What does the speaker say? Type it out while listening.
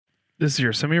This is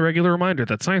your semi-regular reminder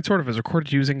that Science Sort of is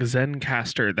recorded using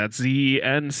Zencastr. That's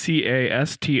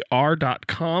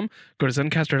Zencastr.com. Go to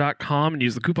zencastr.com and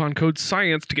use the coupon code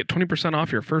SCIENCE to get 20%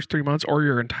 off your first 3 months or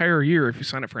your entire year if you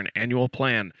sign up for an annual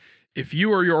plan. If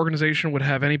you or your organization would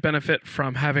have any benefit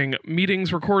from having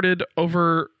meetings recorded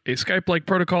over a Skype-like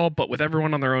protocol, but with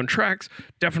everyone on their own tracks,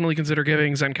 definitely consider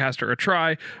giving Zencastr a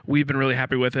try. We've been really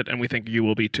happy with it, and we think you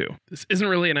will be too. This isn't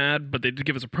really an ad, but they did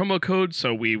give us a promo code,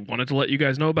 so we wanted to let you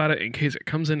guys know about it in case it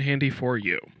comes in handy for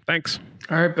you. Thanks.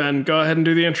 All right, Ben, go ahead and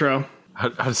do the intro. How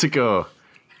does it go?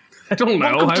 I don't know.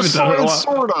 Welcome I haven't done it in a while.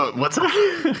 Sort of. What's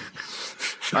that?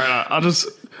 All right,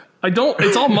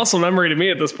 it's all muscle memory to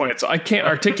me at this point, so I can't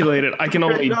articulate it. I can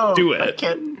only do it.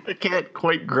 I can't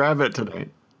quite grab it tonight.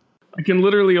 I can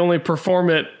literally only perform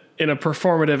it in a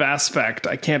performative aspect.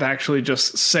 I can't actually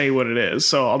just say what it is,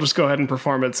 so I'll just go ahead and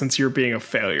perform it since you're being a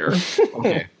failure.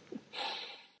 Okay.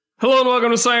 Hello and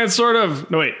welcome to Science Sort of.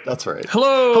 No, wait. That's right.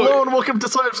 Hello and welcome to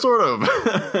Science Sort of.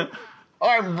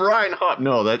 I'm Brian Hop.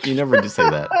 No, you never do say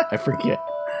that. I forget.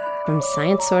 From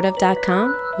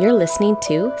ScienceSortOf.com, you're listening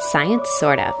to Science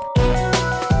Sort of.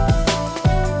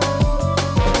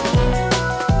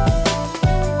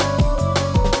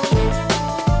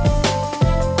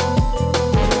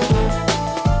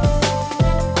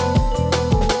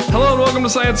 Hello and welcome to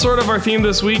Science Sort of. Our theme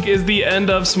this week is the end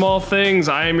of small things.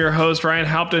 I am your host, Ryan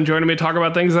Haupton. Joining me to talk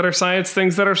about things that are science,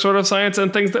 things that are sort of science,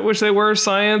 and things that wish they were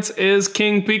science is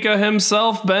King Pika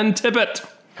himself, Ben Tippett.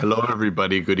 Hello,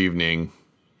 everybody. Good evening.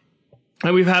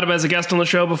 And we've had him as a guest on the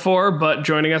show before, but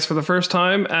joining us for the first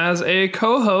time as a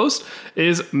co-host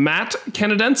is Matt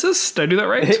Candeias. Did I do that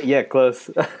right? Yeah, close.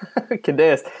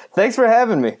 Candeias. Thanks for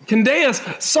having me.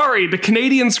 Candeias. Sorry, the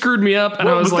Canadian screwed me up, and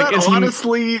I was like, that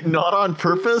honestly not on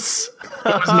purpose? It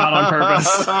was not on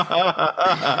purpose.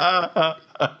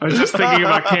 I was just thinking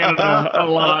about Canada a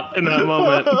lot in that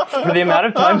moment. For the amount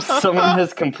of times someone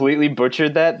has completely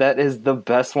butchered that is the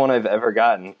best one I've ever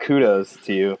gotten. Kudos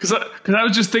to you. Because I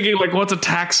was just thinking, like, what's a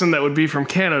taxon that would be from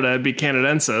Canada? It'd be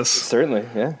Canadensis. Certainly,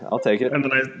 yeah, I'll take it. And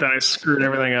then I screwed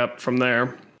everything up from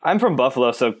there. I'm from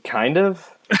Buffalo, so kind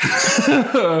of.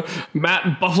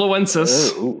 Matt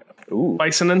Buffaloensis. Ooh.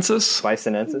 Bisonensis?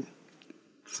 Bisonensis?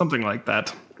 Something like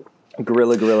that.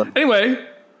 Gorilla. Anyway,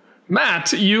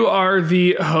 Matt, you are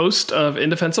the host of In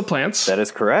Defense of Plants. That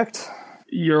is correct.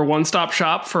 Your one-stop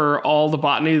shop for all the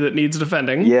botany that needs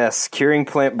defending. Yes, curing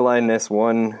plant blindness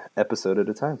one episode at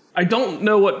a time. I don't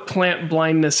know what plant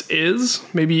blindness is.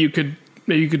 Maybe you could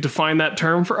define that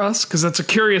term for us, because that's a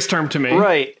curious term to me.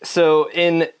 Right. So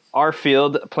in our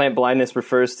field, plant blindness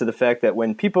refers to the fact that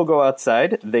when people go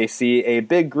outside, they see a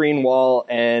big green wall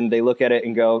and they look at it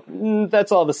and go,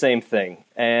 that's all the same thing.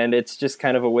 And it's just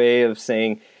kind of a way of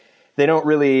saying they don't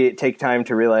really take time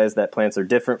to realize that plants are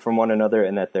different from one another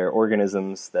and that they're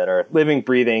organisms that are living,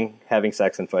 breathing, having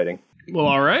sex, and fighting. Well,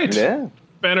 all right. Yeah.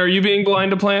 Ben, are you being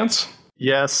blind to plants?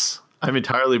 Yes, I'm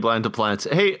entirely blind to plants.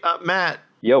 Hey, Matt.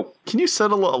 Yo. Can you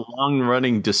settle a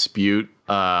long-running dispute,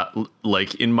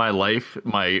 like in my life,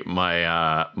 my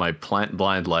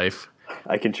plant-blind life?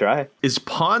 I can try. Is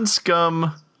pond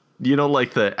scum,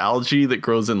 like the algae that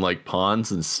grows in like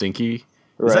ponds and stinky?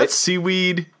 Right. Is that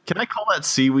seaweed? Can I call that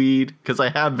seaweed? Because I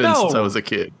have been since I was a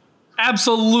kid.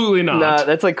 Absolutely not. Nah,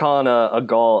 that's like calling a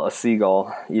gull a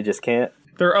seagull. You just can't.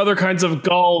 There are other kinds of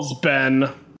gulls, Ben.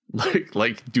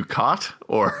 Like Ducat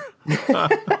or edit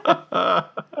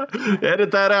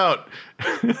that out.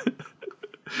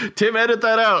 Tim, edit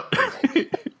that out.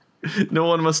 No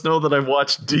one must know that I've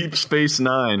watched Deep Space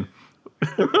Nine.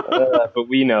 But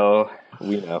we know.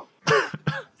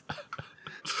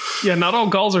 Yeah, not all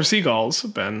gulls are seagulls,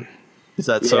 Ben. Is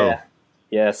that so?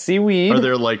 Yeah, seaweed. Are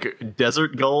there like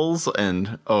desert gulls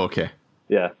and okay.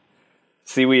 Yeah.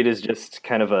 Seaweed is just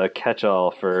kind of a catch-all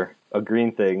for a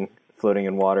green thing floating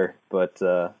in water, but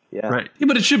yeah. Right. Yeah,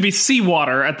 but it should be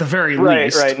seawater at the very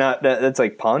least. Right. Not that's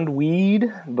like pond weed,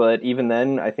 but even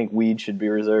then, I think weed should be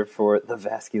reserved for the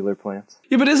vascular plants.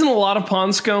 Yeah, but isn't a lot of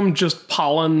pond scum just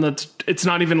pollen it's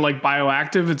not even like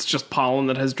bioactive, it's just pollen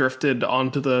that has drifted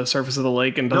onto the surface of the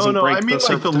lake and doesn't break the surface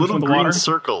like the little of the green water?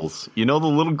 Circles. You know the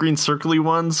little green circly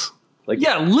ones?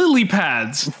 Yeah, lily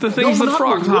pads. The things that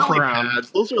frogs hop around.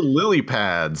 Pads. Those are lily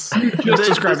pads. Just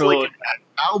describe a lily pad.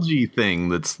 Algae thing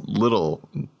that's little.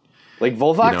 Like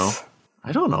Volvox?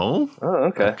 I don't know. Oh,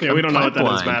 okay. Yeah, we don't know what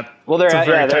that is, Matt. Well, those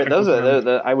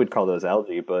are I would call those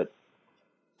algae, but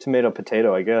tomato,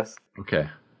 potato, I guess. Okay.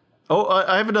 Oh,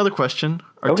 I have another question.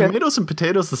 Are tomatoes and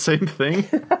potatoes the same thing?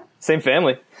 Same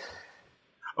family.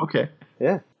 Okay.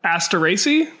 Yeah.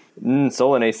 Asteraceae?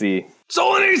 Solanaceae.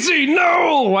 Solanaceae,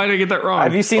 no! Why did I get that wrong?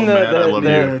 Have you seen Matt, I love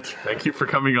the you. Thank you for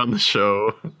coming on the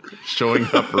show, showing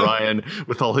up Ryan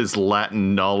with all his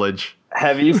Latin knowledge.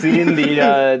 Have you seen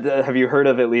have you heard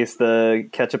of at least the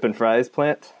ketchup and fries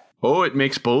plant? Oh, it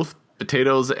makes both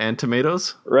potatoes and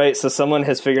tomatoes? Right, so someone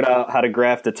has figured out how to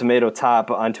graft a tomato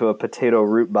top onto a potato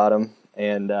root bottom,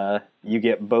 and you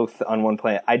get both on one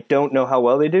plant. I don't know how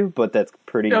well they do, but that's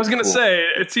pretty I was going to cool. say,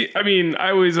 I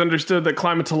always understood that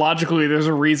climatologically there's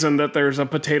a reason that there's a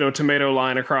potato-tomato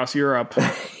line across Europe.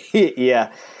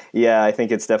 Yeah, I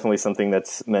think it's definitely something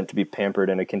that's meant to be pampered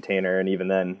in a container, and even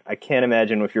then, I can't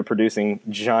imagine if you're producing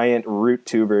giant root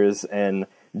tubers and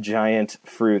giant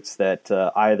fruits that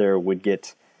either would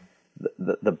get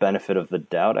the benefit of the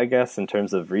doubt, I guess, in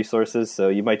terms of resources, so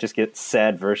you might just get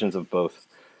sad versions of both.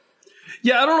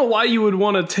 Yeah, I don't know why you would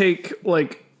want to take,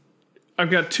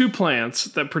 I've got two plants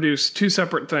that produce two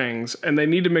separate things, and they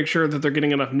need to make sure that they're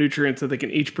getting enough nutrients that they can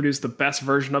each produce the best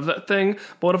version of that thing.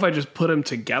 But what if I just put them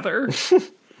together?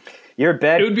 You're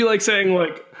bad. It would be like saying,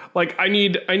 I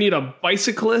need a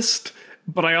bicyclist,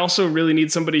 but I also really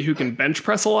need somebody who can bench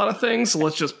press a lot of things, so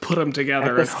let's just put them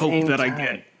together and hope that I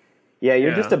get. Yeah,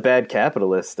 you're just a bad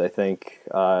capitalist, I think.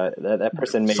 That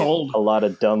person made Sold. a lot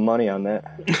of dumb money on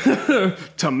that.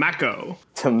 Tobacco,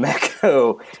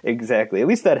 exactly. At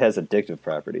least that has addictive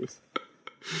properties.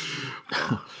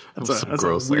 That's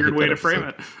a weird way to frame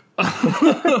it.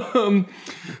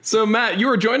 So, Matt, you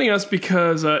are joining us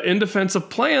because In Defense of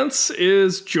Plants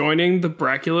is joining the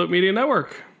Brachiolope Media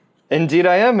Network. Indeed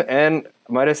I am, and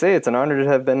might I say, it's an honor to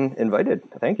have been invited.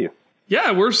 Thank you.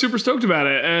 Yeah, we're super stoked about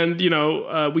it. And,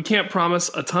 we can't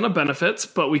promise a ton of benefits,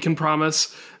 but we can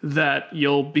promise that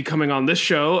you'll be coming on this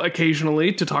show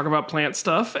occasionally to talk about plant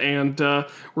stuff. And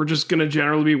we're just going to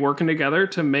generally be working together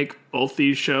to make both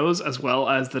these shows, as well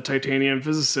as the Titanium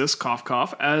Physicist, cough,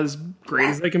 cough, as great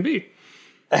as they can be.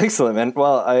 Excellent, man.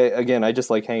 Well, I just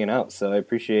like hanging out, so I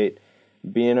appreciate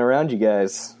being around you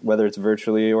guys, whether it's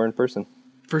virtually or in person.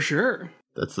 For sure.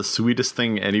 That's the sweetest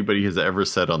thing anybody has ever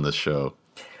said on this show.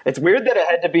 It's weird that it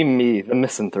had to be me, the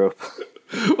misanthrope.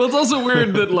 Well, it's also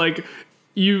weird that,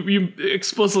 you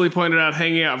explicitly pointed out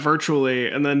hanging out virtually,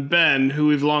 and then Ben, who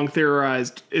we've long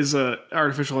theorized is a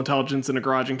artificial intelligence in a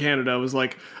garage in Canada, was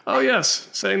like, oh yes,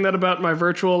 saying that about my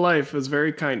virtual life is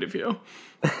very kind of you.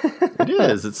 It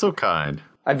is. It's so kind.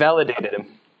 I validated him.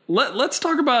 Let's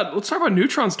talk about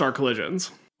neutron star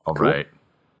collisions. All right.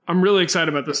 I'm really excited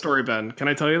about this story, Ben. Can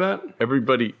I tell you that?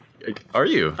 Everybody, are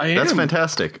you? I am. That's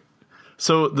fantastic.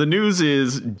 So the news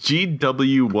is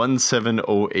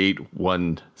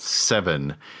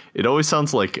GW170817. It always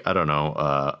sounds like, I don't know,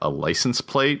 a license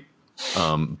plate.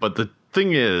 But the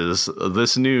thing is,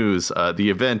 this news, the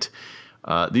event,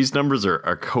 these numbers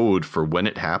are code for when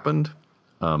it happened.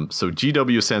 So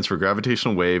GW stands for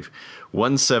gravitational wave.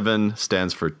 17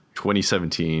 stands for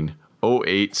 2017.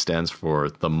 08 stands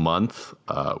for the month,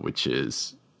 which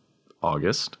is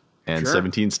August. And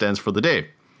 17 stands for the day.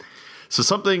 So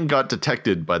something got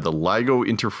detected by the LIGO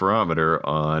interferometer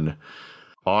on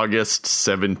August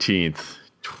 17th,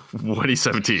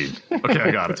 2017. Okay, I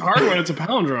got it. It's hard when it's a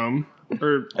palindrome.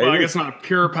 Or, I guess not a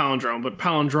pure palindrome, but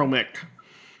palindromic.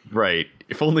 Right.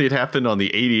 If only it happened on the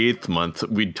 88th month,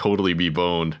 we'd totally be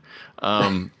boned.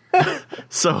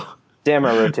 So... Damn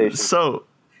our rotation. So,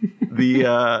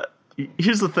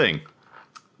 here's the thing.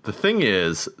 The thing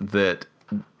is that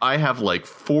I have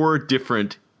 4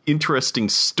 different interesting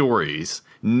stories,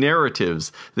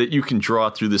 narratives that you can draw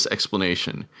through this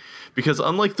explanation. Because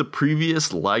unlike the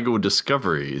previous LIGO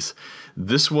discoveries,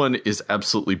 this one is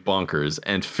absolutely bonkers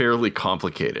and fairly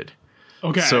complicated.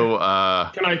 Okay. So,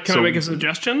 can I make a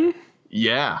suggestion?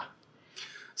 Yeah.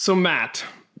 So, Matt.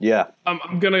 Yeah.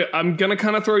 I'm gonna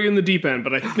kind of throw you in the deep end,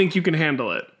 but I think you can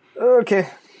handle it. Okay.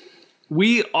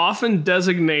 We often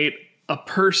designate a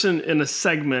person in a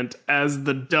segment as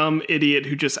the dumb idiot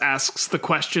who just asks the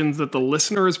questions that the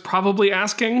listener is probably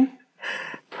asking.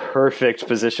 Perfect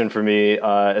position for me,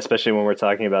 especially when we're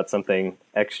talking about something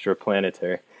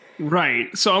extraplanetary. Right.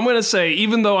 So I'm going to say,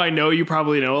 even though I know you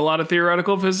probably know a lot of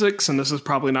theoretical physics, and this is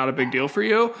probably not a big deal for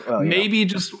you, maybe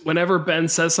just whenever Ben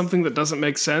says something that doesn't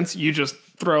make sense, you just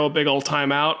throw a big old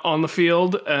timeout on the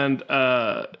field and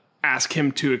ask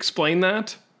him to explain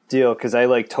that. Deal, because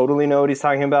I totally know what he's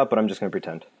talking about, but I'm just going to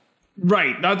pretend.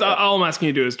 Right. That's all I'm asking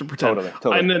you to do is to pretend.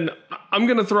 Totally. And then I'm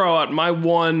going to throw out my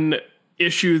one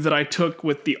issue that I took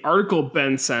with the article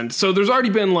Ben sent. So there's already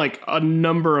been a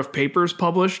number of papers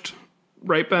published,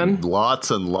 right, Ben?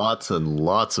 Lots and lots and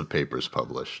lots of papers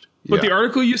published. But the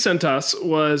article you sent us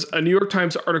was a New York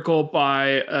Times article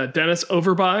by Dennis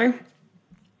Overby.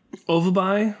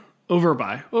 Overby?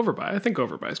 I think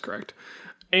Overby is correct.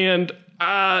 And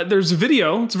There's a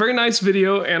video. It's a very nice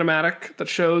video animatic that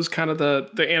shows kind of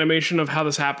the animation of how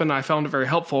this happened. I found it very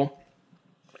helpful.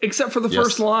 Except for the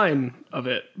first line of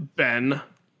it, Ben.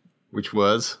 Which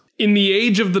was? In the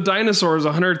age of the dinosaurs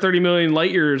 130 million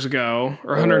light years ago,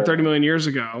 or 130 million years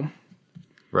ago.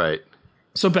 Right.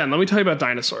 So, Ben, let me tell you about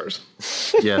dinosaurs.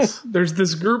 Yes. There's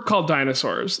this group called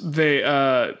dinosaurs. They,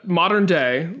 modern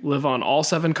day, live on all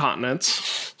 7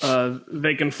 continents.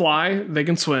 They can fly, they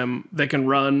can swim, they can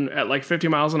run at like 50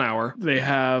 miles an hour. They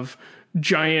have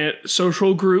giant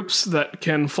social groups that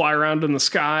can fly around in the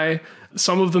sky.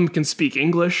 Some of them can speak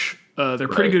English. They're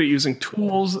pretty good at using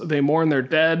tools. They mourn their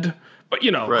dead. But,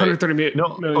 130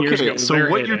 million years ago. So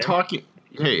what you're talking...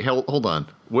 Hey, hold on.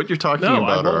 What you're talking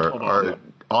about are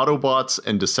Autobots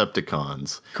and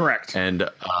Decepticons. Correct. And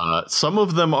some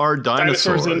of them are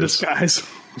dinosaurs. Dinosaurs in disguise.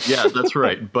 Yeah, that's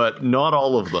right. But not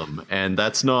all of them. And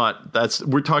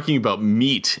we're talking about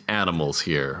meat animals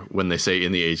here when they say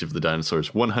in the age of the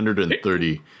dinosaurs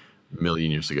 130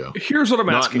 million years ago. Here's what I'm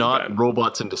asking. Not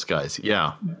robots in disguise.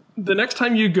 Yeah. The next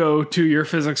time you go to your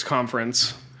physics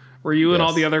conference where you and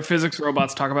all the other physics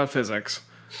robots talk about physics,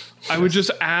 I would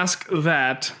just ask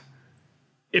that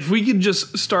if we could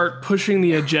just start pushing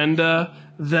the agenda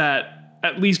that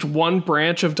at least one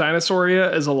branch of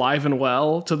Dinosauria is alive and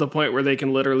well to the point where they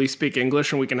can literally speak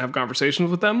English and we can have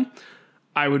conversations with them,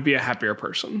 I would be a happier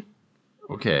person.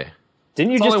 Okay.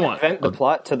 Didn't you just invent the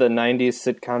plot to the 90s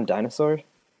sitcom Dinosaurs?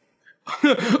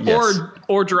 Yes.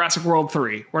 Or Jurassic World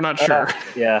 3. We're not sure.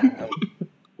 Yeah.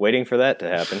 Waiting for that to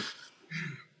happen.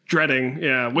 Dreading.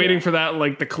 Yeah. Waiting for that,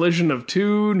 like the collision of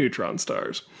 2 neutron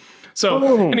stars.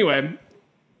 So anyway...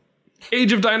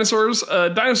 Age of dinosaurs.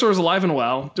 Dinosaurs alive and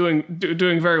well, doing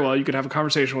very well. You could have a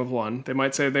conversation with one. They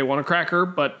might say they want a cracker,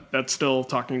 but that's still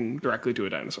talking directly to a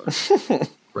dinosaur.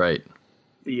 Right.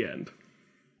 The end.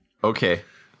 Okay.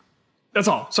 That's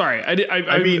all. Sorry.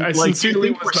 I mean, I like, sincerely do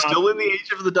you think we're still in the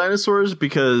age of the dinosaurs?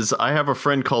 Because I have a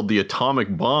friend called the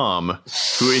Atomic Bomb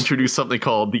who introduced something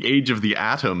called the age of the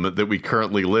atom that we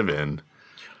currently live in.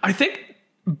 I think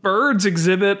birds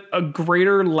exhibit a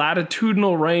greater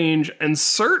latitudinal range and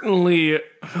certainly,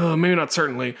 maybe not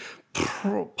certainly,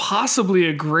 possibly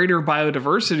a greater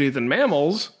biodiversity than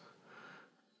mammals.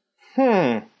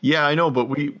 Yeah, I know, but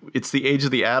it's the age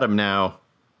of the atom now,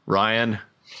 Ryan.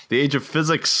 The age of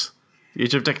physics, the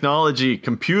age of technology,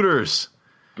 computers.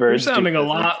 You're sounding a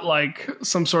lot like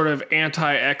some sort of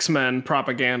anti-X-Men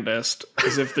propagandist,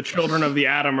 as if the children of the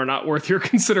atom are not worth your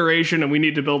consideration and we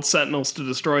need to build sentinels to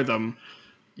destroy them.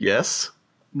 Yes.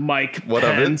 Mike what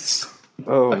Pence. Of it?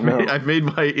 Oh, I've made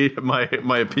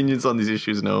my opinions on these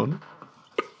issues known.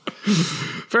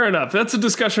 Fair enough. That's a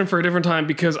discussion for a different time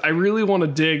because I really want to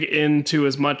dig into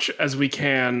as much as we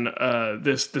can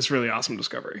this really awesome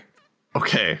discovery.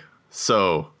 Okay.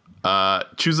 So,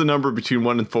 choose a number between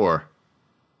 1 and 4.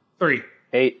 3.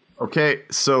 8. Okay,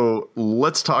 so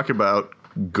let's talk about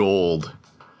gold.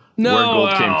 No, where gold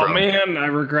came from. Man, I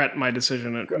regret my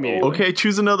decision immediately. Okay,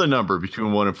 choose another number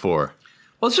between 1 and 4.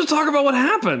 Let's just talk about what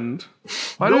happened.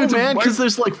 Man, because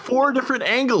there's like 4 different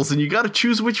angles, and you got to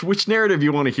choose which narrative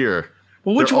you want to hear.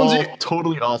 Well, which They're ones? All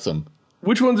totally awesome.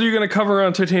 Which ones are you going to cover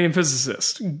on Titanium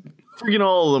Physicist? Freaking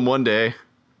all of them one day.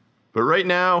 But right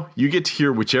now, you get to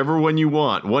hear whichever one you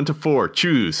want. 1 to 4.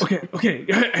 Choose. Okay.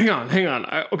 Hang on.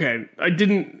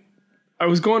 I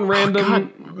was going random. Oh,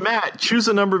 God. Matt, choose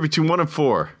a number between 1 and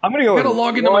 4. I'm going to go with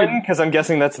log into 1 because I'm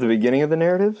guessing that's the beginning of the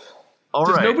narrative. All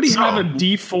Does right. nobody have a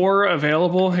D4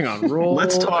 available? Hang on. Roll.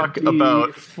 Let's talk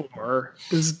about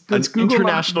Does an Google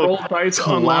international roll dice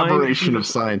collaboration online? of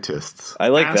scientists. I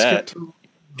like that.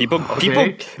 People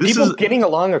getting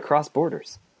along across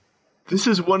borders. This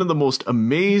is one of the most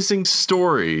amazing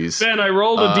stories. Ben, I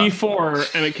rolled a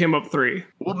D4 and it came up 3.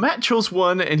 Well, Matt chose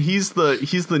 1, and he's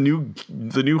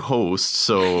the new host,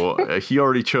 so he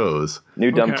already chose.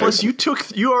 New dumb. Plus, you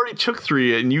already took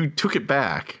 3, and you took it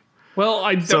back. Well,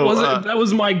 that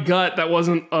was my gut. That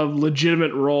wasn't a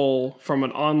legitimate roll from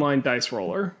an online dice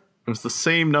roller. It was the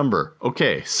same number.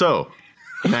 Okay, so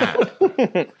Matt,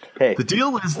 hey. The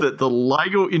deal is that the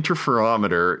LIGO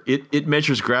interferometer it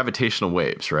measures gravitational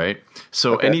waves, right?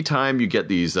 So anytime you get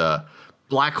these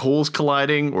black holes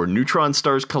colliding or neutron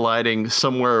stars colliding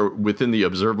somewhere within the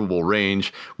observable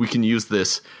range, we can use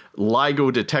this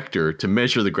LIGO detector to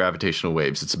measure the gravitational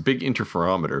waves. It's a big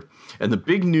interferometer. And the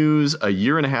big news a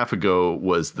year and a half ago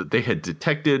was that they had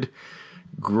detected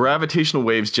gravitational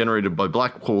waves generated by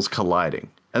black holes colliding.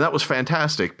 And that was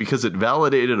fantastic because it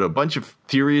validated a bunch of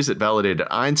theories. It validated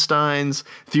Einstein's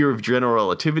theory of general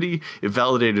relativity. It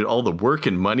validated all the work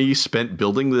and money spent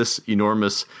building this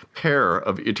enormous pair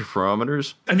of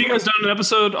interferometers. Have you guys done an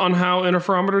episode on how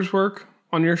interferometers work?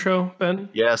 on your show, Ben?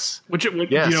 Yes. Do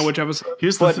you know which episode?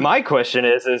 But my question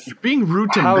is being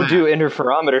rude to how Matt. do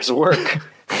interferometers work?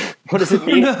 What does it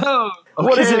mean? No.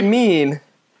 What does it mean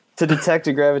to detect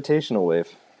a gravitational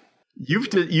wave?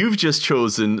 You've just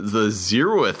chosen the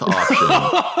 0th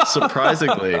option,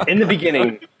 surprisingly. In the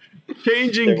beginning.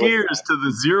 Changing gears to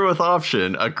the 0th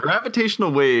option, a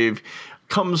gravitational wave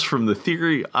comes from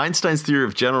Einstein's theory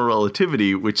of general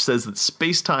relativity, which says that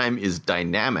space-time is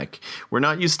dynamic. We're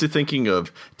not used to thinking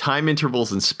of time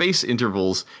intervals and space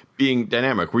intervals being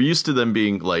dynamic. We're used to them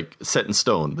being like set in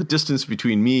stone. The distance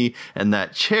between me and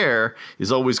that chair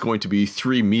is always going to be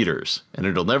 3 meters, and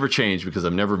it'll never change because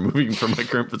I'm never moving from my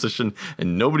current position,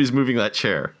 and nobody's moving that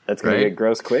chair. That's going to get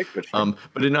gross quick. But,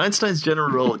 but in Einstein's general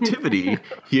relativity,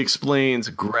 he explains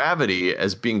gravity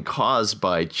as being caused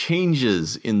by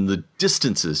changes in the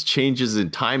distances, changes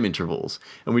in time intervals,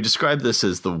 and we describe this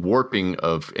as the warping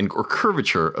or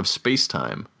curvature of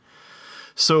space-time.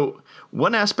 So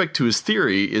one aspect to his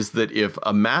theory is that if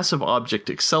a massive object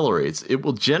accelerates, it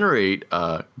will generate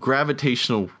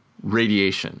gravitational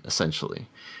radiation, essentially.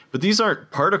 But these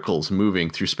aren't particles moving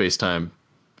through space-time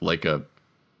like a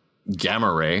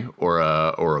gamma ray or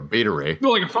a beta ray.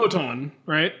 Well, like a photon,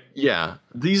 right? Yeah,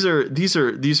 these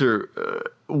are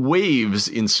waves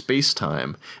in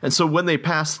space-time, and so when they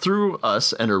pass through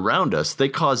us and around us, they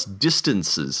cause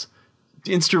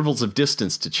intervals of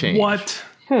distance to change. What?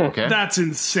 Okay. That's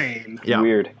insane. Yeah.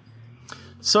 Weird.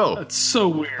 So That's so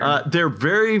weird. they're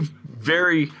very,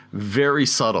 very, very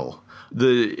subtle.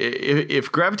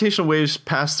 If gravitational waves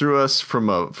pass through us from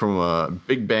a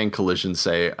Big Bang collision,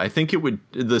 say, I think it would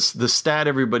the stat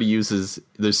everybody uses.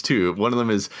 There's two. One of them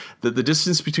is that the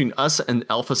distance between us and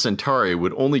Alpha Centauri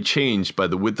would only change by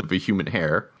the width of a human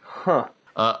hair. Huh.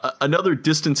 Another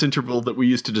distance interval that we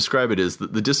use to describe it is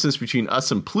that the distance between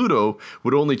us and Pluto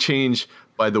would only change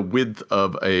by the width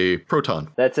of a proton.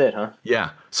 That's it, huh?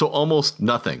 Yeah, so almost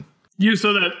nothing.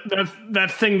 So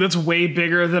that thing that's way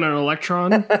bigger than an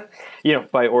electron?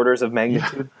 By orders of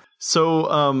magnitude. Yeah.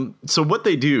 So what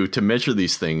they do to measure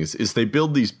these things is they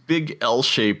build these big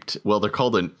L-shaped, they're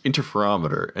called an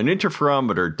interferometer. An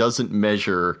interferometer doesn't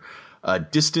measure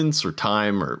distance or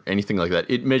time or anything like that.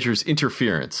 It measures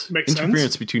interference. Makes interference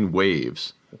sense. Between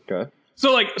waves. Okay.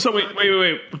 So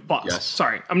wait, boss. Yes.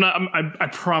 Sorry, I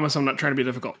promise I'm not trying to be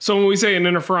difficult. So when we say an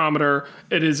interferometer,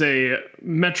 it is a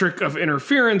metric of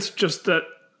interference, just that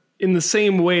in the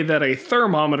same way that a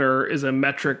thermometer is a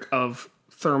metric of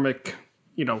thermic,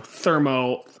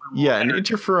 thermo. Yeah, an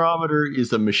interferometer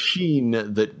is a machine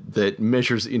that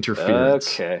measures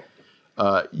interference. Okay.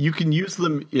 You can use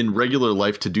them in regular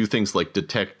life to do things like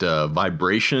detect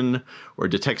vibration or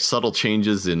detect subtle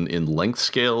changes in length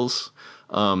scales.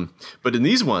 But in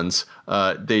these ones,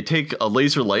 they take a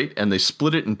laser light and they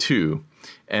split it in two,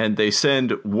 and they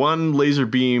send one laser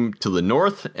beam to the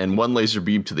north and one laser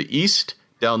beam to the east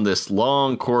down this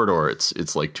long corridor.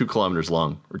 It's like 2 kilometers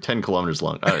long or 10 kilometers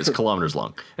long. It's kilometers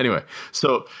long. Anyway,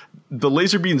 so the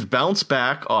laser beams bounce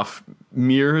back off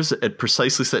mirrors at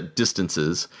precisely set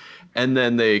distances, and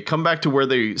then they come back to where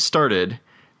they started,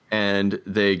 and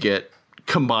they get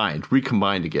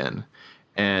recombined again.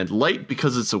 And light,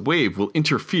 because it's a wave, will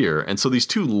interfere, and so these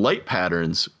two light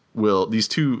patterns these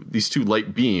two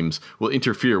light beams will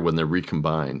interfere when they're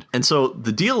recombined. And so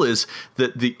the deal is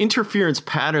that the interference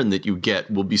pattern that you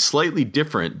get will be slightly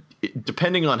different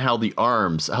depending on how the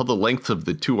length of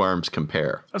the two arms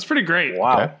compare. That's pretty great.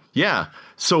 Wow. Okay? Yeah.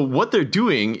 So what they're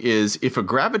doing is if a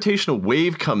gravitational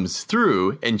wave comes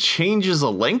through and changes a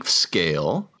length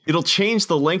scale, it'll change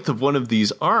the length of one of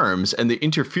these arms, and the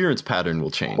interference pattern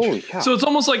will change. Holy cow. So it's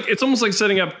almost like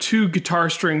setting up two guitar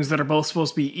strings that are both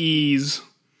supposed to be E's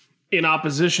in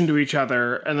opposition to each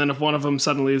other, and then if one of them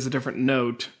suddenly is a different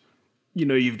note,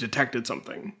 you've detected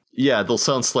something. Yeah, they'll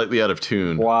sound slightly out of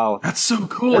tune. Wow. That's so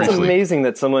cool. That's amazing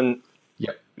that someone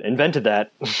Yep. invented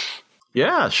that.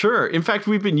 Yeah, sure. In fact,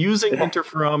 we've been using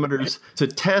interferometers to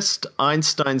test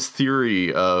Einstein's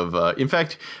theory of... in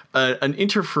fact, an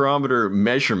interferometer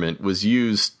measurement was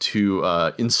used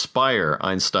to inspire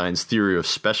Einstein's theory of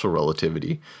special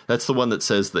relativity. That's the one that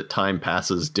says that time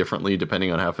passes differently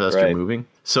depending on how fast you're moving.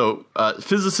 So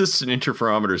physicists and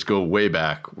interferometers go way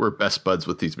back. We're best buds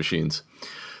with these machines.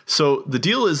 So the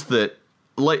deal is that,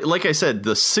 like I said,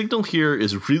 the signal here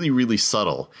is really, really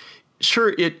subtle.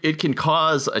 Sure, it can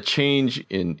cause a change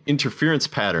in interference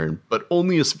pattern, but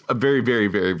only a very, very,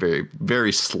 very, very,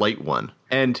 very slight one.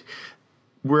 And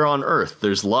we're on Earth.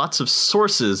 There's lots of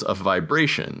sources of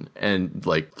vibration and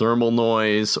like thermal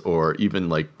noise or even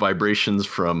like vibrations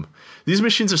from these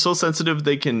machines are so sensitive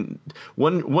they can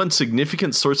one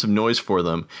significant source of noise for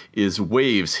them is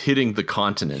waves hitting the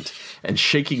continent and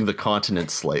shaking the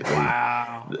continent slightly.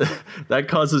 Wow. That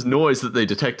causes noise that they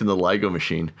detect in the LIGO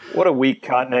machine. What a weak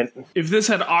continent. If this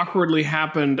had awkwardly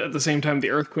happened at the same time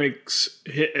the earthquakes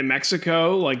hit in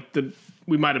Mexico,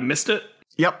 we might have missed it.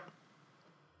 Yep.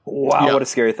 Wow, Yep. what a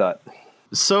scary thought.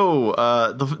 So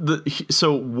a lot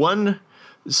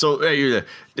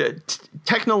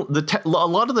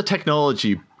of the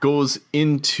technology goes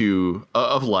into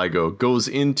of LIGO goes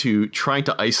into trying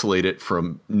to isolate it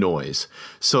from noise.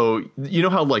 So you know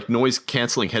how like noise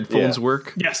canceling headphones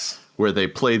work? Yes. Where they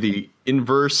play the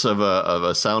inverse of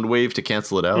a sound wave to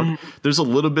cancel it out. Mm-hmm. There's a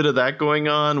little bit of that going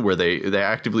on where they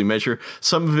actively measure.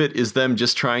 Some of it is them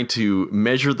just trying to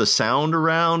measure the sound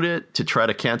around it to try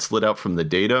to cancel it out from the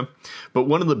data. But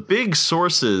one of the big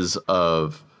sources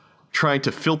of trying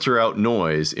to filter out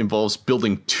noise involves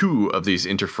building 2 of these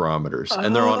interferometers,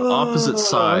 and they're on opposite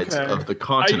sides of the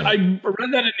continent. I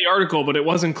read that in the article, but it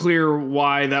wasn't clear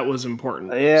why that was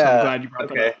important. Yeah. So I'm glad you brought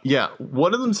that up. Yeah,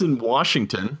 one of them's in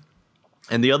Washington,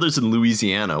 and the other's in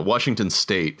Louisiana, Washington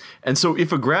State. And so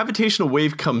if a gravitational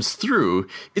wave comes through,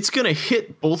 it's going to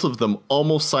hit both of them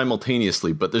almost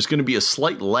simultaneously, but there's going to be a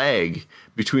slight lag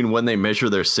between when they measure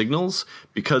their signals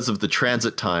because of the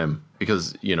transit time,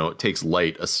 because, it takes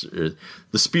light, the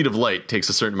speed of light takes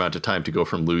a certain amount of time to go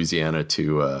from Louisiana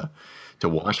to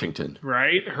Washington.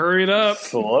 Right? Hurry it up.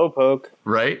 Slowpoke.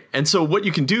 Right? And so what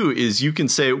you can do is you can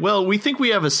say, well, we think we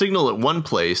have a signal at one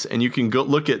place, and you can go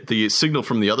look at the signal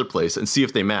from the other place and see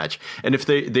if they match. And if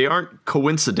they aren't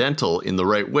coincidental in the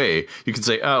right way, you can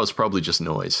say, oh, it's probably just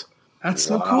noise. That's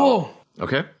so cool.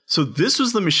 Okay. So this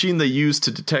was the machine they used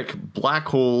to detect black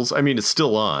holes. I mean, it's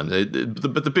still on,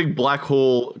 but the big black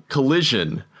hole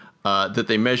collision that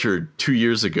they measured 2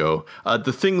 years ago.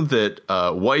 The thing that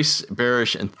Weiss,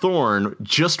 Barish, and Thorne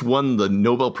just won the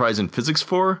Nobel Prize in Physics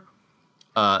for,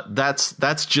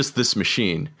 that's just this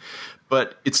machine.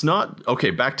 But it's not... Okay,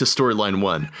 back to storyline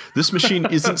 1. This machine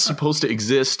isn't supposed to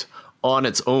exist on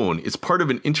its own. It's part of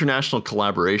an international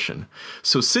collaboration.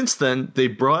 So since then, they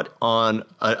brought on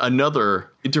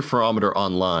another interferometer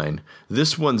online.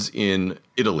 This one's in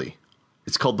Italy.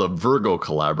 It's called the Virgo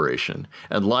collaboration.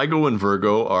 And LIGO and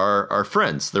Virgo are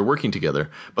friends. They're working together.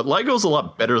 But LIGO's a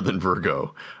lot better than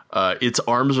Virgo. Its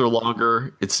arms are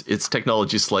longer. Its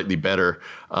technology is slightly better.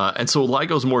 And so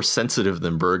LIGO's more sensitive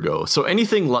than Virgo. So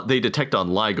anything they detect on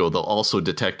LIGO, they'll also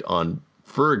detect on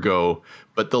Virgo,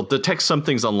 but they'll detect some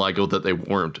things on LIGO that they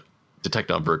won't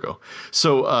detect on Virgo.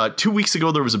 So 2 weeks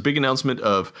ago, there was a big announcement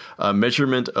of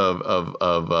measurement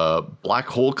of black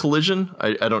hole collision.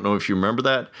 I don't know if you remember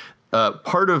that.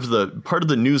 Part of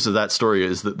the news of that story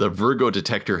is that the Virgo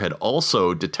detector had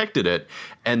also detected it,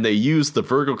 and they used the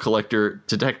Virgo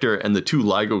detector and the 2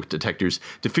 LIGO detectors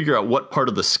to figure out what part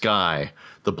of the sky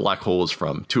the black hole is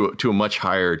from to a much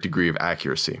higher degree of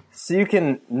accuracy. So you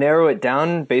can narrow it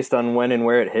down based on when and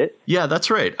where it hit? Yeah, that's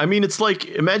right. I mean, it's like,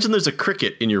 imagine there's a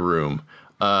cricket in your room.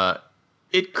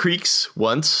 It creaks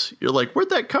once. You're like, where'd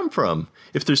that come from?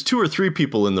 If there's 2 or 3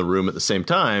 people in the room at the same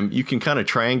time, you can kind of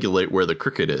triangulate where the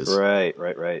cricket is. Right.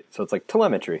 So it's like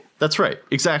telemetry. That's right.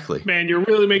 Exactly. Man, you're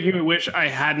really making me wish I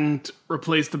hadn't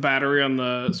replaced the battery on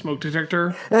the smoke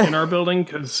detector in our building,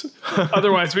 because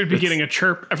otherwise we'd be getting a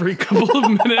chirp every couple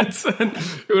of minutes, and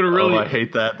it would have really... Oh, I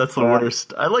hate that. That's the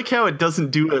worst. I like how it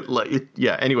doesn't do it like...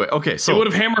 Yeah, anyway. Okay, so... It would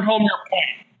have hammered home your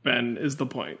point, Ben, is the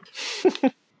point.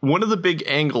 One of the big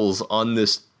angles on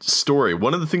this story,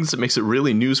 one of the things that makes it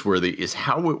really newsworthy, is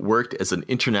how it worked as an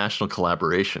international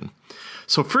collaboration.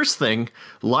 So first thing,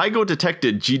 LIGO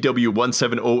detected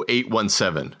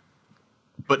GW170817,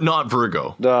 but not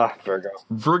Virgo. Virgo.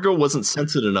 Virgo wasn't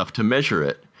sensitive enough to measure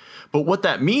it. But what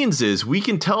that means is we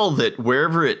can tell that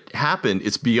wherever it happened,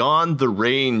 it's beyond the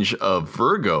range of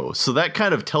Virgo. So that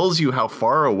kind of tells you how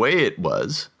far away it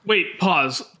was. Wait,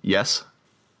 pause. Yes?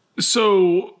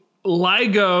 So...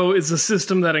 LIGO is a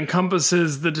system that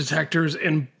encompasses the detectors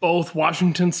in both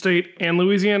Washington State and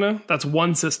Louisiana. That's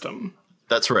one system.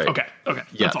 That's right. Okay.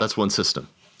 Yeah, that's one system.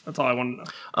 That's all I wanted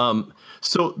to know.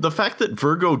 So the fact that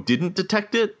Virgo didn't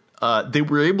detect it, they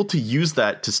were able to use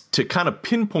that to kind of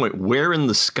pinpoint where in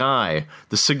the sky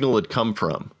the signal had come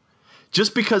from.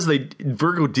 Just because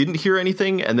Virgo didn't hear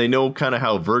anything, and they know kind of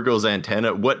how Virgo's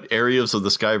antenna, what areas of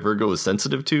the sky Virgo is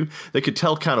sensitive to, they could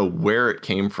tell kind of where it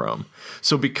came from.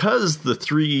 So because the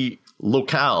 3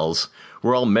 locales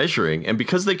were all measuring, and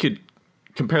because they could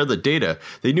compare the data,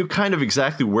 they knew kind of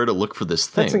exactly where to look for this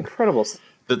thing. That's incredible.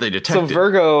 that they detected.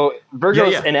 So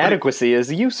Virgo's inadequacy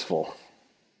is useful.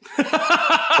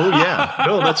 Oh yeah,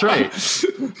 no, that's right.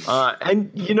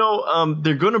 And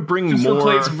they're going to bring Just more.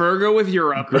 replace Virgo with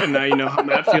Europe, and now you know how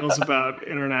Matt feels about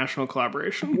international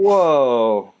collaboration.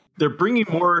 Whoa! They're bringing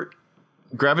more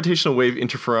gravitational wave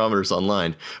interferometers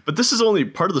online, but this is only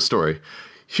part of the story.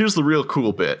 Here's the real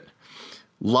cool bit.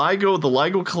 The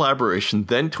LIGO collaboration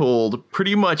then told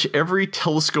pretty much every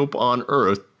telescope on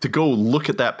Earth to go look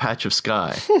at that patch of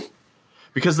sky.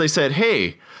 Because they said,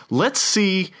 hey, let's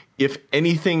see if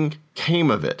anything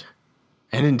came of it.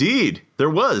 And indeed,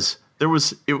 there was.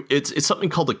 It's something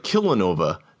called a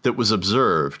kilonova that was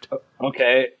observed.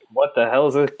 Okay, what the hell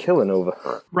is a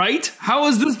kilonova? Right? How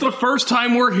is this the first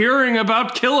time we're hearing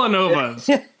about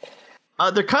kilonovas?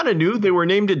 They're kind of new. They were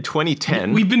named in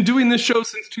 2010. We've been doing this show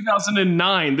since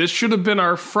 2009. This should have been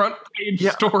our front page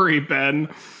story, Ben.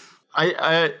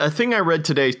 A thing I read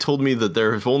today told me that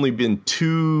there have only been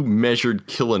 2 measured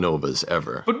kilonovas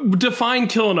ever. But define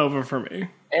kilonova for me.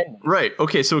 Right.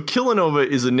 Okay. So kilonova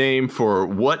is a name for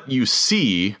what you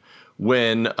see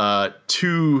when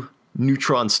 2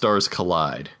 neutron stars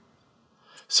collide.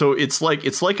 So it's kind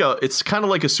of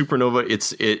like a supernova.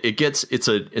 It's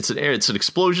an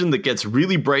explosion that gets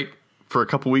really bright for a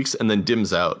couple weeks and then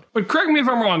dims out. But correct me if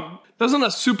I'm wrong. Doesn't a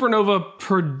supernova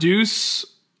produce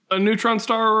a neutron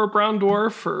star or a brown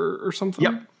dwarf or something?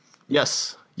 Yep.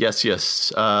 Yes.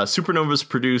 Supernovas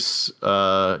produce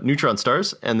neutron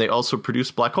stars, and they also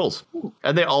produce black holes.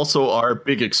 And they also are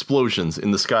big explosions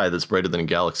in the sky that's brighter than a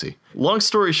galaxy. Long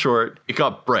story short, it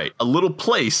got bright. A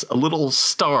little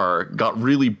star got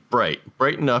really bright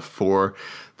enough for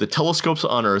the telescopes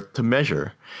on Earth to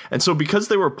measure. And so because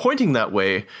they were pointing that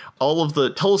way, all of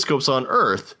the telescopes on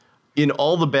Earth in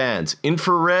all the bands,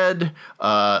 infrared,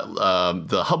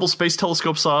 the Hubble Space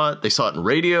Telescope saw it. They saw it in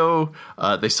radio.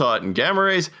 They saw it in gamma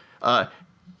rays.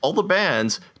 All the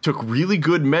bands took really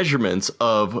good measurements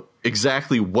of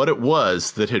exactly what it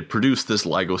was that had produced this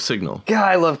LIGO signal. God,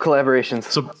 I love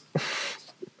collaborations.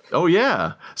 Oh,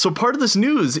 yeah. So part of this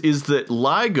news is that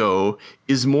LIGO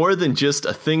is more than just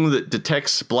a thing that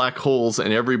detects black holes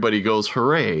and everybody goes,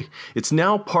 hooray. It's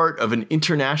now part of an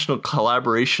international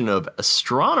collaboration of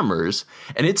astronomers,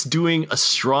 and it's doing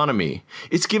astronomy.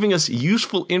 It's giving us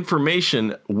useful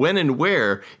information when and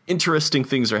where interesting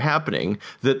things are happening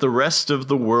that the rest of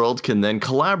the world can then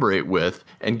collaborate with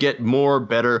and get more,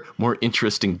 better, more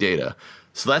interesting data.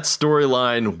 So that's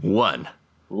storyline 1.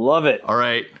 Love it. All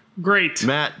right. Great.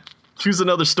 Matt, choose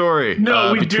another story.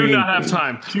 No, we do not have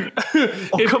time.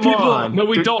 Come on. No,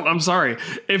 we don't. I'm sorry.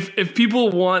 If people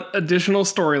want additional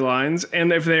storylines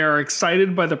and if they are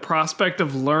excited by the prospect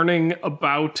of learning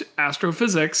about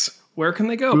astrophysics, where can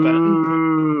they go, Ben?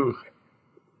 Ooh.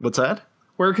 What's that?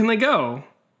 Where can they go?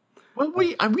 Well,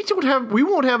 we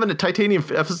won't have a titanium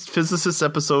physicist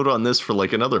episode on this for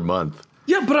like another month.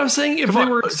 Yeah, but I was saying if they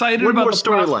were excited about the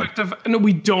prospect of... No,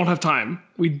 we don't have time.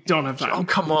 Oh,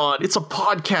 come on. It's a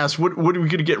podcast. What are we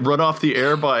going to get run off the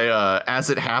air by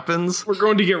As It Happens? We're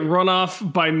going to get run off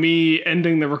by me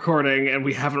ending the recording, and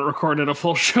we haven't recorded a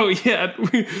full show yet.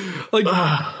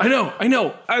 I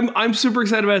know. I'm super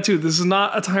excited about it, too. This is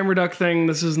not a time reduct thing.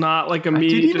 This is not like a me... I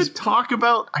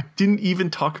didn't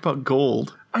even talk about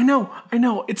gold. I know.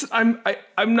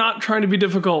 I'm not trying to be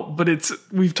difficult, but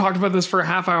we've talked about this for a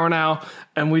half hour now,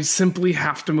 and we simply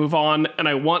have to move on. And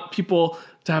I want people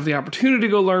to have the opportunity to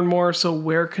go learn more. So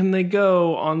where can they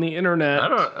go on the internet?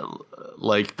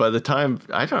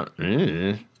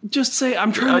 Just say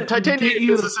I'm trying to.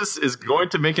 Titanium Physicist is going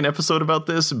to make an episode about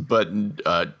this, but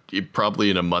probably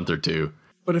in a month or 2.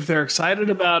 But if they're excited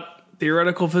about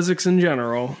theoretical physics in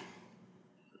general.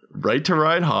 Write to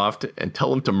Ryan Hoft and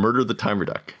tell him to murder the timer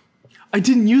duck. I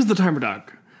didn't use the timer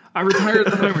duck. I retired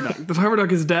the timer duck. The timer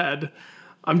duck is dead.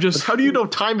 But how do you know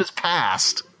time has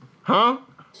passed? Huh?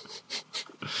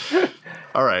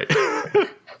 All right.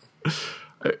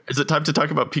 Is it time to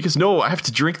talk about pikas? No, I have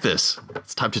to drink this.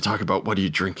 It's time to talk about what are you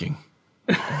drinking?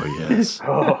 Oh, yes.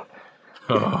 Oh,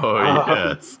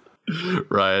 yes.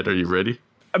 Ryan, are you ready?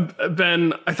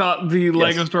 Ben, I thought the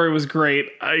LIGO story was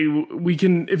great. We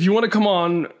can, if you want to come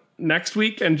on next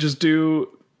week and just do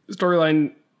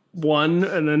storyline 1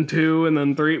 and then 2 and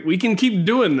then 3, we can keep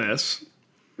doing this.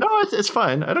 No, it's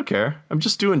fine. I don't care. I'm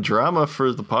just doing drama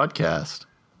for the podcast.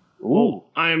 Ooh,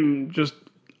 I'm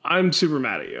super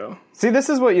mad at you. See, this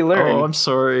is what you learn. Oh, I'm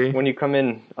sorry. When you come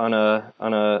in on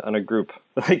a group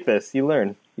like this, you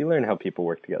learn how people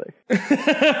work together.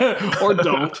 Or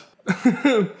don't.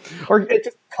 Or it's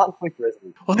just conflict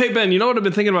resolution. Well, hey, Ben, you know what I've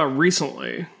been thinking about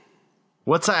recently?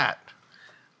 What's that?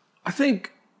 I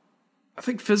think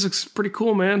physics is pretty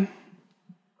cool, man.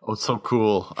 Oh, it's so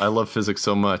cool. I love physics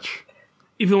so much.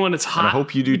 Even when it's hot. And I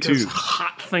hope you do too.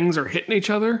 Hot things are hitting each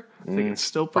other. I think it's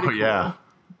still pretty cool. Yeah.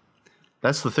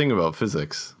 That's the thing about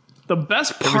physics. The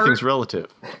best part Everything's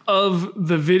relative. of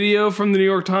the video from the New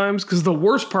York Times, because the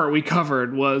worst part we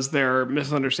covered was their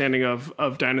misunderstanding of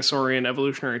dinosaurian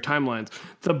evolutionary timelines.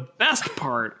 The best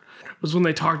part was when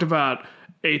they talked about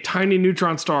a tiny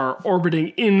neutron star orbiting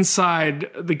inside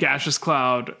the gaseous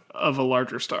cloud of a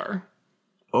larger star.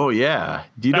 Oh, yeah.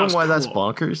 Do you know why that's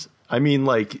bonkers? I mean,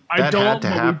 like, that had to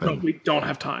happen. We don't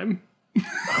have time.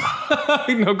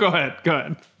 No, go ahead.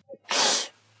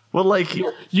 Well, like...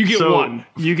 You get one.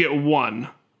 You get one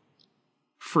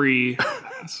free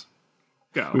pass.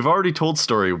 Go. We've already told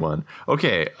story one.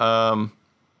 Okay. No,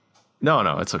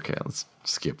 it's okay. Let's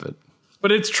skip it.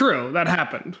 But it's true. That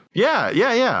happened.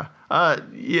 Yeah.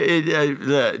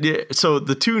 So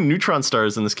the two neutron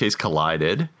stars in this case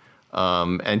collided.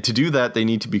 And to do that, they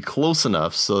need to be close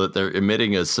enough so that they're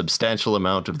emitting a substantial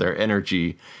amount of their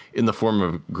energy in the form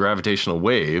of gravitational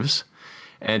waves.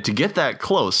 And to get that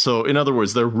close, so in other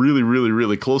words, they're really, really,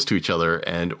 really close to each other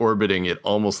and orbiting at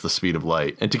almost the speed of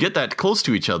light. And to get that close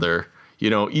to each other,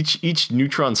 each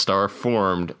neutron star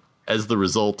formed as the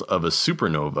result of a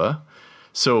supernova.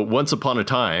 So once upon a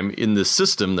time in this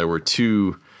system, there were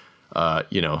two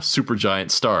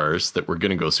supergiant stars that were going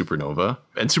to go supernova.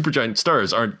 And supergiant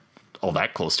stars aren't all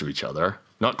that close to each other,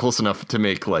 not close enough to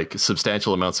make like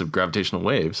substantial amounts of gravitational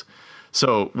waves.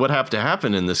 So what had to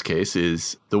happen in this case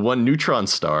is the one neutron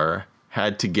star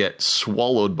had to get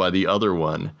swallowed by the other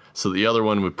one. So the other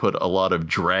one would put a lot of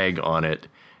drag on it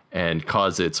and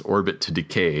cause its orbit to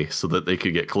decay so that they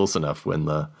could get close enough when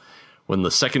the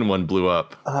second one blew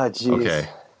up. Ah, jeez. Okay.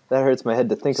 That hurts my head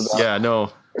to think about. Yeah,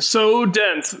 no. So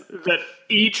dense that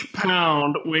each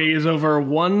pound weighs over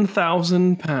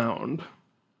 1,000 pounds.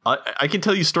 I can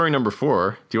tell you story number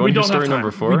 4. Do you want to hear story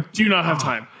number 4? We do not have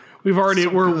time.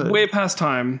 We're way past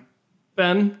time.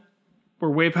 Ben, we're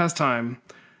way past time.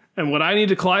 And what I need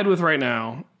to collide with right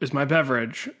now is my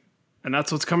beverage. And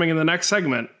that's what's coming in the next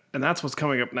segment. And that's what's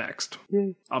coming up next.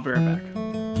 Yay. I'll be right back.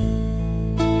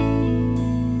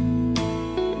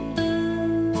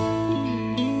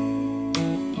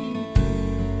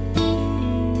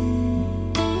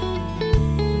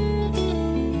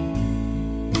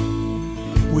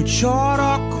 We chart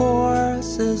our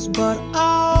courses, but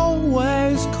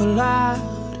always collide.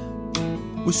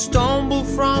 We stumble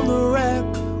from the wreck,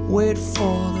 wait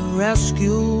for the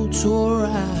rescue to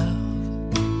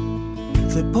arrive.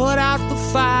 They put out the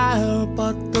fire,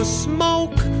 but the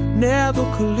smoke never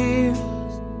clears.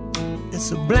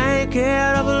 It's a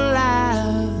blanket of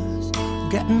lies,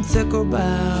 getting thicker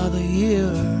by the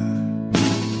year.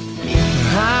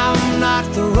 I'm not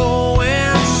the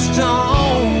Rolling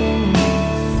Stone.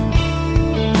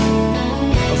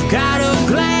 Got a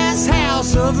glass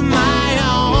house of my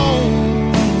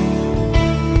own,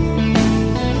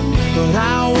 but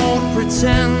I won't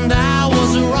pretend I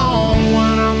was wrong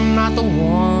when I'm not the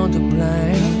one to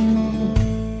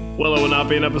blame. Well, it would not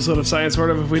be an episode of Science Sort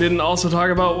Of if we didn't also talk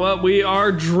about what we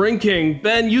are drinking.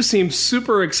 Ben, you seem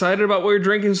super excited about what you're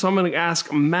drinking, so I'm going to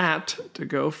ask Matt to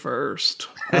go first.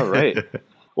 All right.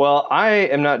 Well, I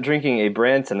am not drinking a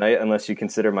brand tonight unless you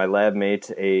consider my lab mate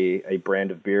a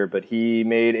brand of beer, but he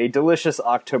made a delicious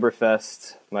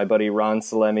Oktoberfest, my buddy Ron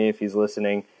Salemi, if he's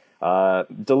listening.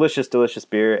 Delicious, delicious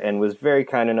beer, and was very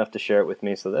kind enough to share it with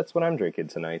me, so that's what I'm drinking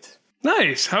tonight.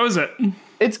 Nice. How is it?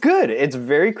 It's good. It's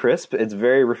very crisp. It's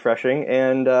very refreshing,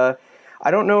 and I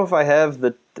don't know if I have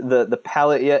the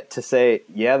palate yet to say,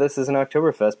 yeah, this is an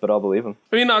Oktoberfest, but I'll believe him.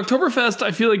 I mean, Oktoberfest,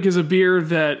 I feel like, is a beer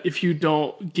that if you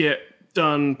don't get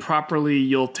done properly,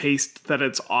 you'll taste that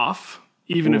it's off,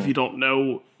 even if you don't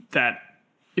know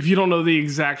the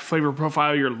exact flavor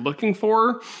profile you're looking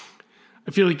for.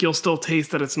 I feel like you'll still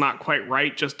taste that it's not quite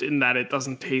right, just in that it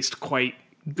doesn't taste quite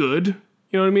good. You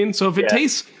know what I mean? So if it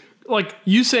tastes like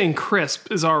you saying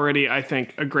crisp is already, I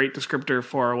think, a great descriptor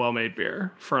for a well-made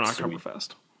beer for an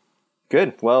Oktoberfest.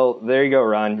 Good. Well, there you go,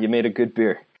 Ron. You made a good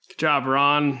beer. Good job,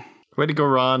 Ron. Way to go,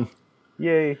 Ron.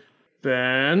 Yay.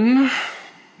 Ben.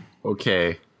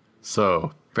 Okay,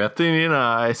 so Bethany and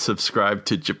I subscribe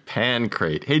to Japan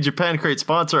Crate. Hey, Japan Crate,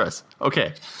 sponsor us.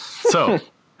 Okay, so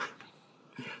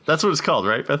that's what it's called,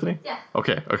 right, Bethany? Yeah.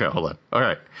 Okay, hold on. All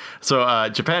right, so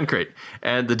Japan Crate.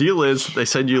 And the deal is they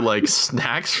send you like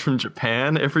snacks from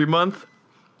Japan every month.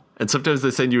 And sometimes they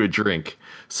send you a drink.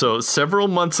 So several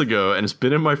months ago, and it's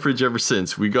been in my fridge ever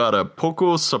since, we got a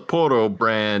Poco Sapporo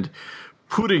brand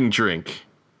pudding drink.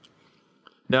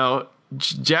 Now,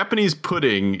 Japanese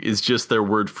pudding is just their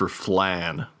word for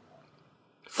flan.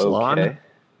 Flan? Okay.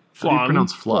 How do you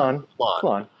pronounce flan?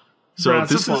 Flan. So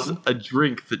Brats this of is flan. a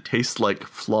drink that tastes like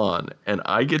flan, and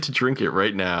I get to drink it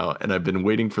right now, and I've been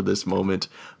waiting for this moment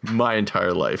my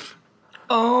entire life.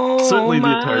 Oh, Certainly the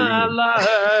my entire evening.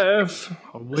 life.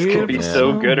 This could be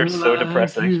so good or so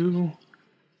depressing.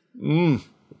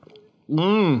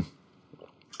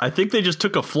 I think they just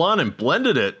took a flan and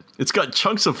blended it. It's got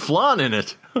chunks of flan in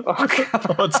it. Oh,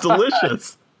 God. Oh, it's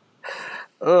delicious.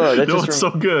 Oh, that No, just it's so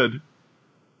good.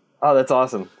 Oh, that's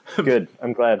awesome. Good.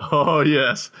 I'm glad. Oh,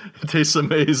 yes. It tastes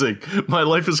amazing. My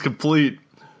life is complete.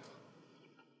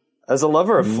 As a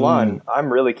lover of flan,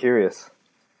 I'm really curious.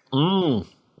 Oh,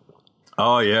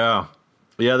 yeah.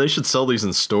 Yeah, they should sell these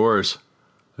in stores.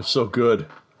 They're so good.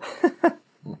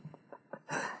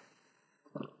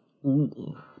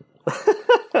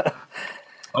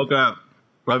 Okay.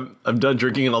 I'm done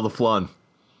drinking all the flan.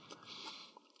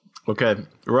 Okay.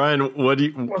 Ryan, what do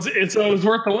you... It was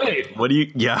worth the wait. What do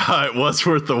you... Yeah, it was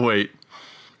worth the wait.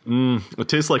 It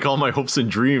tastes like all my hopes and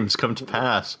dreams come to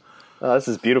pass. Oh, this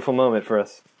is a beautiful moment for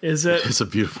us. Is it? It's a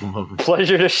beautiful moment.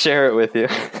 Pleasure to share it with you.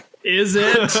 Is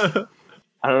it?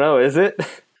 I don't know, is it?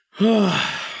 All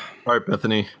right,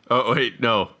 Bethany. Oh, wait,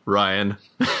 no. Ryan.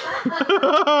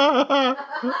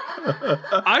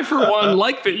 I, for one,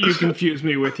 like that you confuse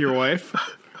me with your wife.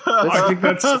 I think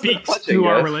that speaks to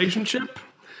our relationship.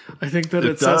 I think that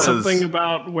it says something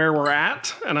about where we're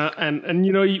at, and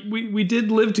you know, we did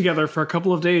live together for a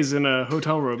couple of days in a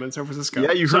hotel room in San Francisco.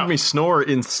 Yeah, you heard me snore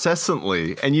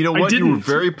incessantly, and you know what? You were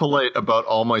very polite about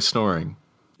all my snoring.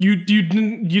 You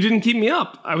didn't keep me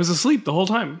up. I was asleep the whole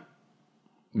time.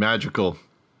 Magical.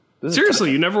 Seriously,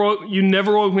 you never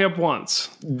woke me up once.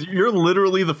 You're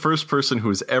literally the first person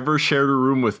who's ever shared a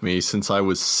room with me since I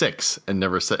was 6 and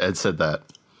never had said that.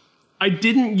 I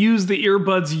didn't use the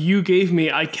earbuds you gave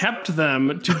me. I kept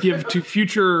them to give to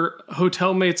future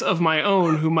hotel mates of my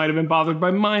own who might have been bothered by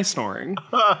my snoring.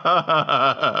 All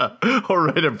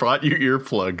right, I brought you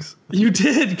earplugs. You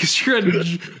did, because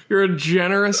you're a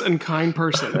generous and kind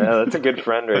person. Yeah, that's a good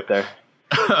friend right there.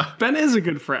 Ben is a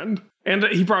good friend. And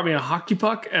he brought me a hockey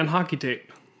puck and hockey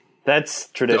tape. That's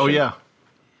tradition. Oh, yeah.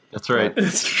 That's right.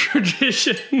 It's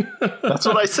tradition. That's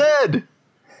what I said.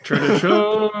 Tradition.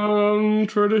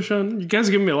 You guys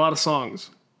are giving me a lot of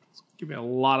songs. Give me a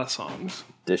lot of songs.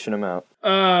 Dishing them out.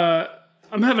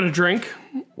 I'm having a drink.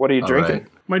 What are you drinking? Right.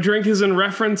 My drink is in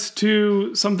reference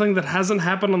to something that hasn't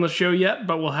happened on the show yet,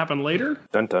 but will happen later.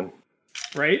 Dun dun.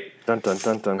 Right? Dun dun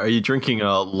dun dun. Are you drinking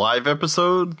a live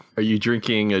episode? Are you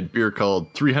drinking a beer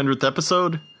called 300th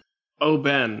Episode? Oh,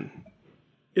 Ben.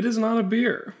 It is not a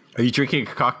beer. Are you drinking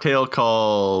a cocktail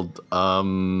called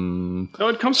No,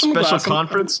 it comes from a Special glass.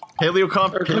 Conference?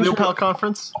 Paleopal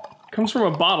Conference? Comes from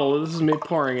a bottle. This is me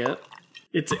pouring it.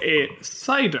 It's a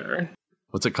cider.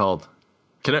 What's it called?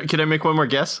 Can I make one more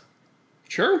guess?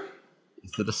 Sure.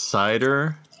 Is it a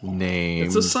cider named?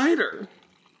 It's a cider.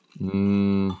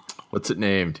 What's it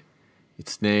named?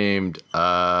 It's named.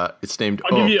 I'll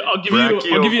give you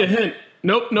a hint.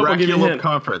 Nope. I'll give you a Brachiolope hint.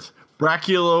 Conference.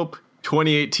 Brachiolope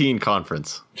 2018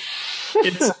 Conference.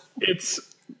 It's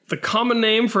the common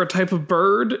name for a type of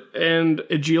bird and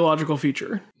a geological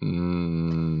feature.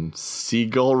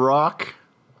 Seagull Rock.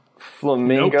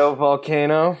 Flamingo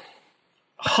volcano.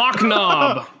 Hawk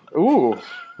knob. Ooh.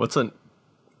 What's a?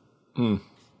 Do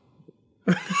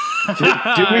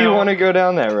we want to go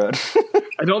down that road?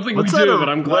 I don't think What's we that do, a- but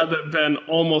I'm glad what- that Ben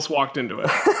almost walked into it.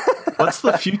 What's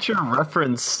the future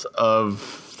reference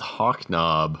of Hawk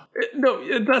Knob?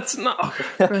 No, that's not.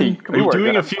 Ben, come Are you on. doing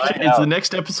gonna a future? find Is out. the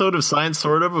next episode of Science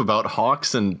Sort of about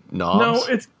hawks and knobs?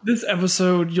 No, it's this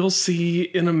episode. You'll see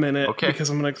in a minute because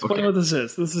I'm going to explain Okay. what this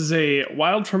is. This is a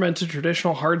wild fermented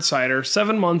traditional hard cider,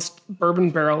 7 months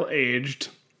bourbon barrel aged,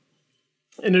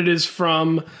 and it is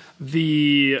from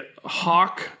the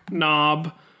Hawk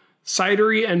Knob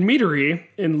Cidery and Meadery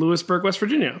in Lewisburg, West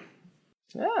Virginia.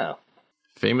 Yeah.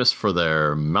 Famous for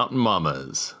their mountain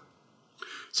mamas.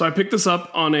 So I picked this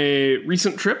up on a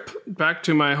recent trip back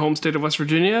to my home state of West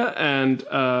Virginia, and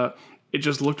it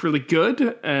just looked really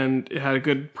good, and it had a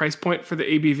good price point for the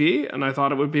ABV, and I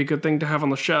thought it would be a good thing to have on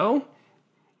the show.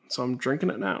 So I'm drinking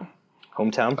it now.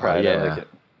 Hometown pride. yeah. I like it.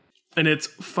 And it's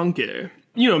funky.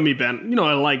 You know me, Ben. You know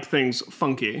I like things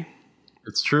funky.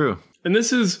 It's true. And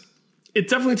this is, it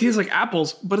definitely tastes like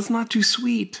apples, but it's not too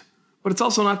sweet. But it's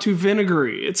also not too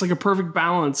vinegary. It's like a perfect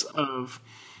balance of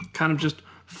kind of just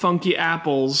funky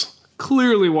apples,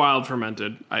 clearly wild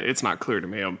fermented. It's not clear to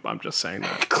me. I'm just saying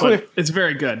that. But it's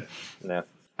very good. Yeah.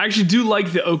 I actually do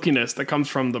like the oakiness that comes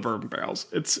from the bourbon barrels.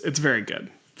 It's very good.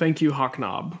 Thank you, Hawk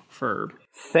Knob, for...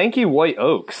 Thank you, White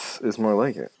Oaks is more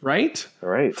like it. Right? All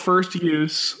right. First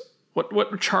use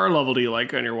What char level do you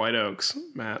like on your white oaks,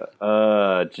 Matt?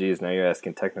 Geez, now you're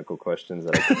asking technical questions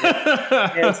that I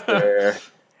can't answer.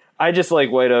 I just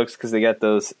like white oaks because they got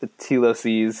those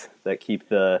TLCs that keep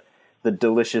the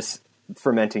delicious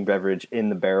fermenting beverage in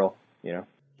the barrel, you know?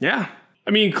 Yeah.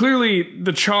 I mean, clearly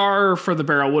the char for the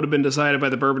barrel would have been decided by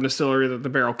the bourbon distillery that the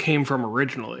barrel came from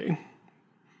originally.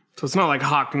 So it's not like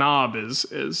Hawk Knob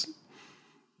is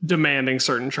demanding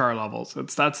certain char levels.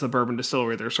 That's the bourbon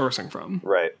distillery they're sourcing from.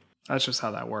 Right. That's just how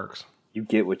that works. You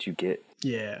get what you get.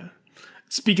 Yeah.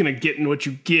 Speaking of getting what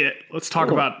you get, let's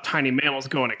talk about tiny mammals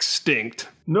going extinct.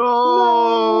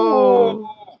 No!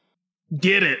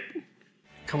 Get it.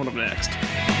 Coming up next.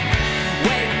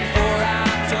 Waiting for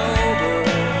October.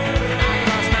 I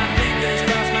cross my fingers,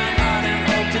 cross my heart, and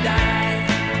hope to die.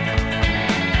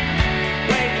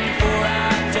 Waiting for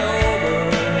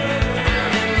October.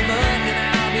 I'm in the book and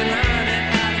I'll be learning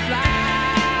how to fly.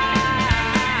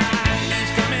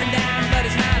 He's coming down, but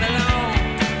he's not alone.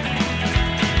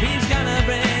 He's gonna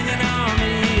bring an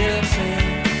army of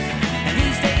saints, and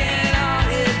he's taking all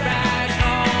his brides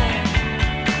home,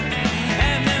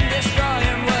 and then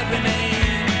destroying what remains.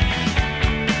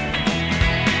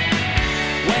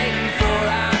 Waiting for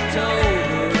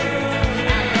October.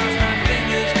 I cross my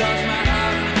fingers, cross my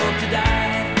heart, and hope to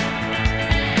die.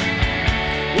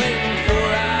 Waiting for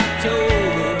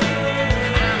October.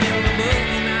 I'm in the book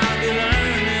and I'll be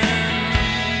learning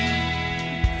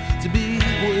to be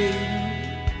with.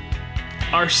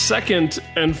 Our second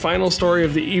and final story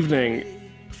of the evening,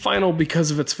 final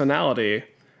because of its finality,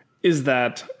 is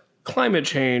that climate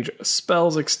change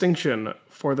spells extinction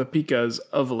for the pikas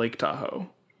of Lake Tahoe.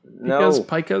 No.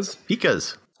 Pikas?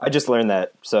 Pikas. I just learned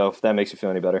that, so if that makes you feel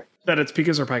any better. That it's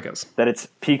pikas or pikas? That it's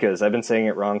pikas. I've been saying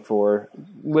it wrong for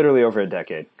literally over a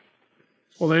decade.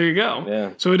 Well, there you go.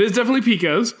 Yeah. So it is definitely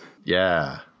pikas.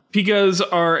 Yeah. Pikas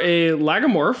are a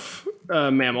lagomorph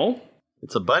mammal.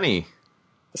 It's a bunny.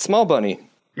 A small bunny.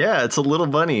 Yeah, it's a little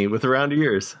bunny with round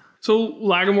ears. So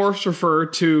lagomorphs refer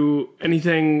to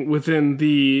anything within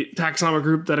the taxonomic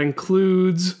group that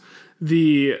includes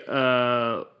the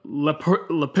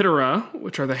Lepidoptera,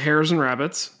 which are the hares and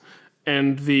rabbits,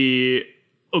 and the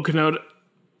Ocotonidae,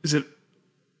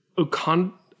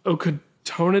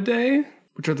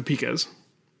 which are the pikas.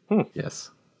 Yes.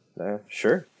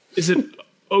 Sure. Is it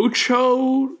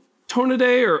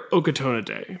Ochotonidae or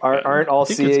Okotonidae? Aren't all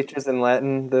Pikas. CHs in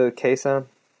Latin the K sound?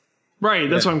 Right,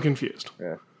 that's why I'm confused.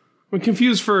 Yeah. I'm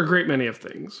confused for a great many of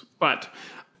things, but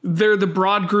they're the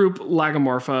broad group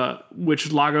Lagomorpha,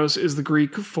 which lagos is the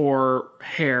Greek for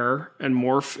hair and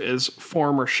morph is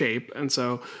form or shape, and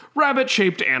so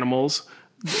rabbit-shaped animals.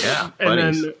 Yeah. And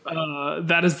Bunnies. then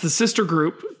that is the sister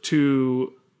group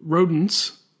to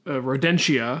rodents,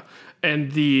 Rodentia,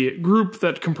 and the group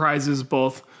that comprises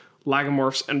both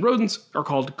lagomorphs and rodents are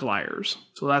called glyers.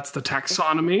 So that's the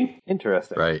taxonomy.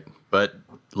 Interesting. Right. But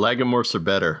lagomorphs are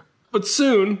better. But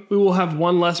soon we will have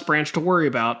one less branch to worry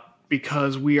about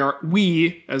because we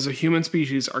as a human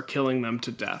species are killing them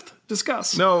to death.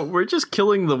 Discuss. No, we're just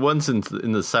killing the ones in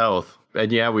the south.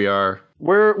 And yeah, we are.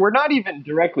 We're not even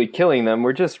directly killing them.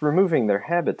 We're just removing their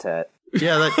habitat.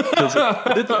 Yeah,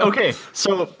 okay.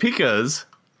 So pikas,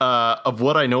 of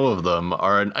what I know of them,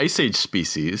 are an Ice Age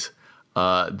species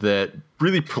that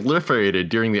really proliferated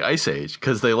during the Ice Age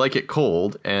because they like it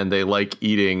cold and they like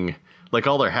eating. Like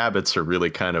all their habits are really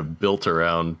kind of built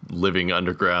around living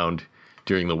underground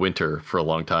during the winter for a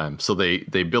long time. So they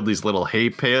build these little hay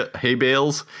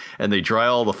bales and they dry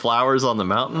all the flowers on the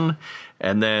mountain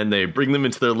and then they bring them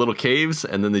into their little caves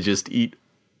and then they just eat,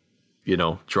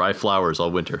 dry flowers all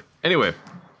winter. Anyway,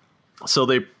 so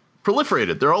they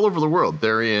proliferated. They're all over the world.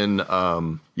 They're in, there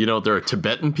are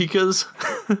Tibetan pikas.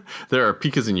 There are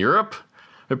pikas in Europe.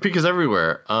 There are pikas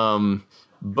everywhere.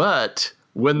 But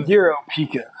when Euro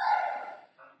pika.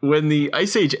 When the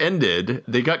Ice Age ended,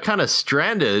 they got kind of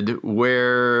stranded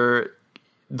where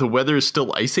the weather is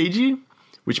still Ice Agey,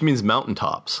 which means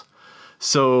mountaintops.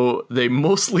 So they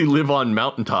mostly live on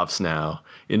mountaintops now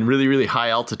in really, really high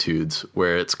altitudes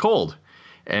where it's cold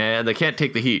and they can't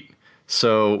take the heat.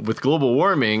 So with global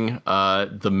warming,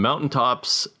 the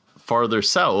mountaintops farther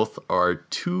south are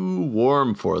too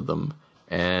warm for them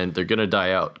and they're going to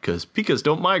die out because pikas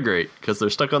don't migrate because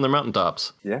they're stuck on their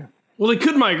mountaintops. Yeah. Well, they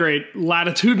could migrate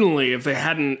latitudinally if they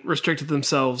hadn't restricted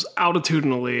themselves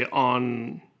altitudinally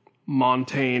on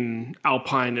montane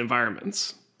alpine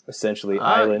environments. Essentially,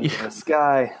 island in the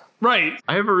sky. Right.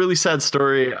 I have a really sad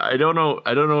story. I don't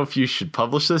know if you should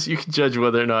publish this. You can judge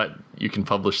whether or not you can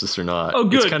publish this or not. Oh,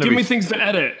 good. It's kind Give of me things to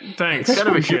edit. Thanks. It's kind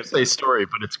of a hearsay story,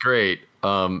 but it's great.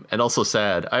 And also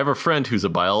sad. I have a friend who's a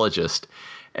biologist,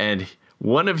 and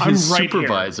one of his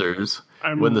supervisors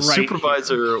when the right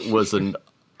supervisor was an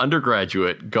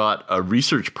undergraduate, got a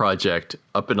research project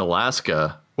up in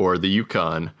Alaska or the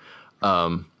Yukon.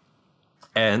 And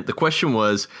the question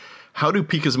was, how do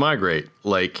pikas migrate?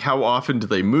 Like, how often do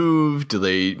they move? Do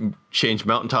they change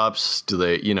mountaintops? Do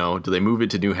they move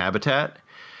into new habitat?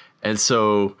 And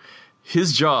so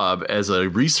his job as a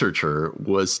researcher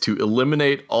was to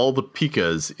eliminate all the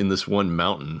pikas in this one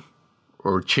mountain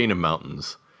or chain of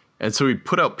mountains. And so he'd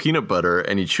put out peanut butter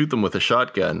and he'd shoot them with a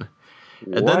shotgun.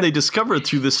 And then they discovered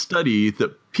through this study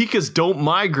that pikas don't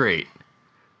migrate.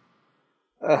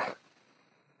 And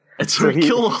so he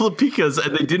killed all the pikas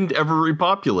and they didn't ever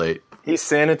repopulate. He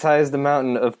sanitized the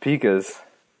mountain of pikas.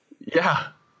 Yeah.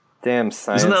 Damn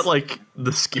science. Isn't that like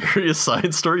the scariest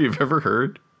science story you've ever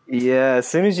heard? Yeah, as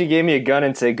soon as you gave me a gun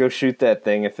and say, go shoot that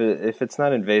thing, if it's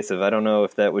not invasive, I don't know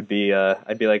if that would be,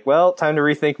 I'd be like, well, time to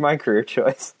rethink my career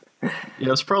choice.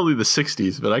 Yeah, it's probably the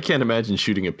 60s, but I can't imagine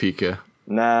shooting a pika.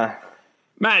 Nah.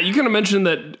 Matt, you kind of mentioned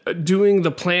that doing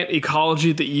the plant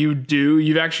ecology that you do,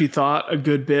 you've actually thought a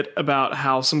good bit about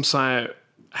how sometimes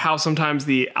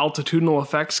the altitudinal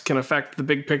effects can affect the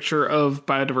big picture of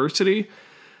biodiversity.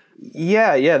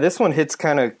 Yeah, this one hits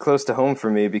kind of close to home for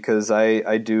me because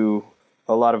I do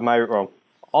a lot of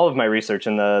all of my research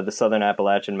in the southern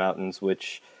Appalachian Mountains,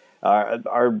 which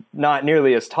are not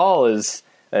nearly as tall as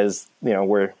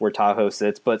where Tahoe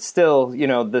sits, but still,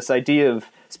 this idea of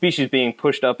species being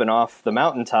pushed up and off the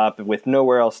mountaintop with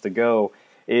nowhere else to go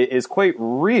is quite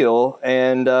real,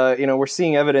 and we're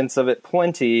seeing evidence of it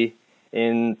plenty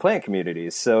in plant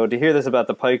communities. So to hear this about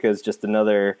the pika is just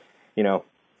another,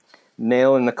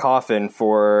 nail in the coffin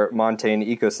for montane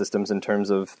ecosystems in terms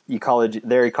of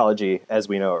their ecology as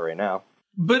we know it right now.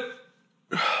 But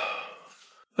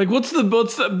like, what's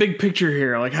the big picture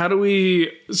here? Like, how do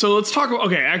we? So let's talk about.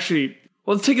 Okay, actually,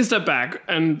 let's take a step back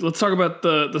and let's talk about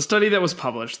the study that was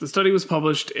published. The study was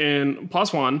published in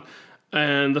PLOS One,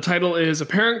 and the title is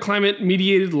 "Apparent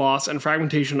Climate-Mediated Loss and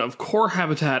Fragmentation of Core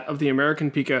Habitat of the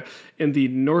American Pika in the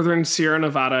Northern Sierra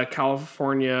Nevada,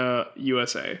 California,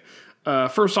 USA."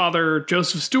 First author,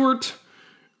 Joseph Stewart,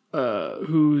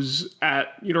 who's at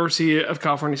University of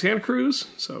California, Santa Cruz.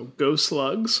 So go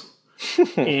Slugs.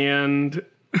 And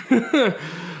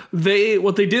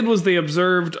what they did was they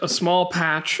observed a small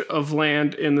patch of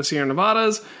land in the Sierra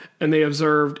Nevadas, and they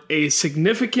observed a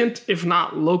significant, if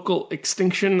not local,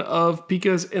 extinction of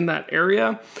pikas in that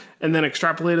area, and then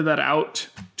extrapolated that out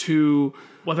to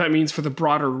what that means for the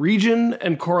broader region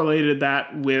and correlated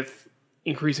that with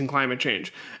increasing climate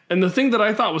change. And the thing that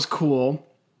I thought was cool,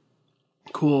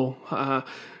 oh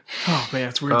man,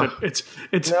 it's weird that it's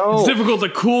difficult to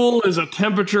cool is a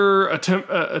temperature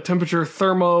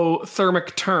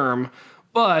thermic term,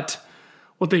 but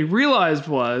what they realized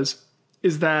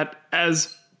is that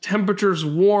as temperatures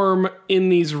warm in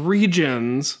these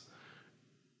regions,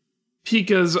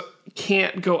 pikas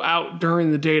can't go out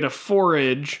during the day to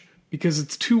forage because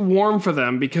it's too warm for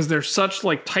them, because they're such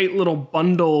like tight little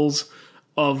bundles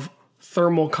of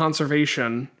thermal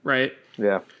conservation, right?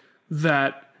 Yeah.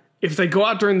 That if they go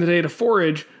out during the day to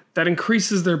forage, that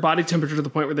increases their body temperature to the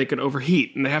point where they could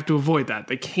overheat, and they have to avoid that.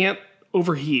 They can't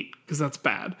overheat because that's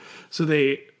bad. So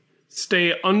they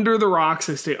stay under the rocks,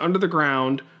 they stay under the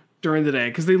ground during the day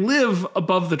because they live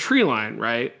above the tree line,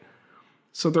 right?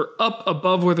 So they're up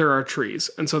above where there are trees.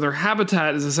 And so their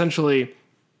habitat is essentially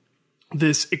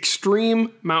this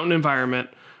extreme mountain environment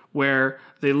where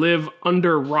they live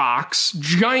under rocks,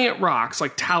 giant rocks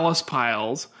like talus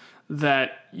piles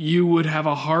that you would have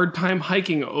a hard time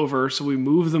hiking over. So we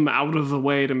move them out of the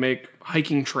way to make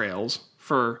hiking trails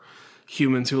for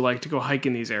humans who like to go hike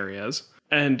in these areas.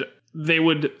 And they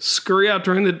would scurry out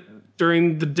during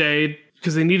the day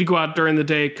because they need to go out during the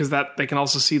day because that they can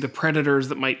also see the predators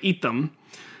that might eat them.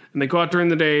 And they go out during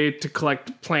the day to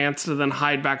collect plants to then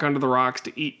hide back under the rocks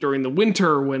to eat during the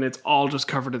winter when it's all just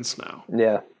covered in snow.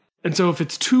 Yeah. And so if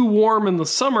it's too warm in the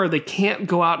summer, they can't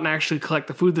go out and actually collect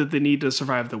the food that they need to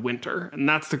survive the winter. And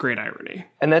that's the great irony.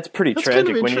 And that's pretty tragic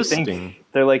kind of when you think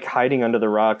they're like hiding under the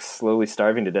rocks, slowly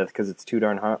starving to death because it's too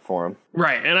darn hot for them.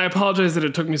 Right. And I apologize that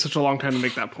it took me such a long time to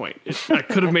make that point. I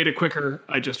could have made it quicker.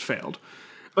 I just failed.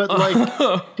 But like,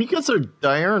 pikas are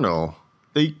diurnal.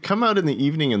 They come out in the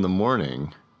evening and the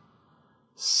morning.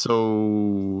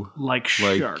 So... Like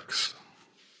sharks.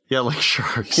 Yeah, like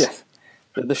sharks. Yeah.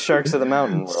 They're the sharks of the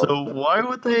mountain world. So why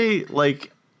would they,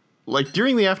 like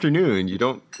during the afternoon, you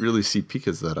don't really see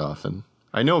pikas that often.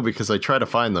 I know because I try to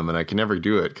find them and I can never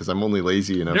do it because I'm only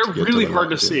lazy enough to get to them. They're really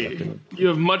hard to see. You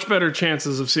have much better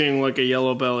chances of seeing like a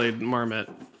yellow-bellied marmot.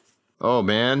 Oh,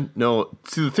 man. No,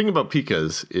 see, the thing about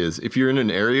pikas is if you're in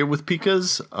an area with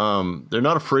pikas, they're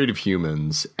not afraid of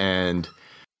humans. And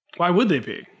Why would they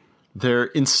be? Their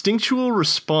instinctual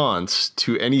response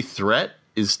to any threat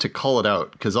is to call it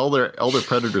out, because all their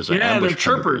predators are ambush they're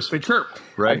chirpers. predators. They chirp.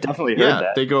 Right? I've definitely heard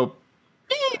that. They go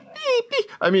beep, beep, beep.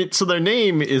 I mean, so their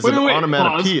name is an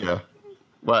onomatopoeia. Pause.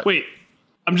 What? Wait,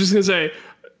 I'm just going to say,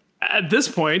 at this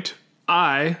point,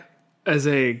 I, as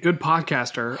a good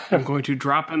podcaster, am going to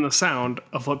drop in the sound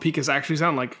of what pikas actually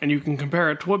sound like, and you can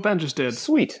compare it to what Ben just did.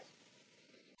 Sweet.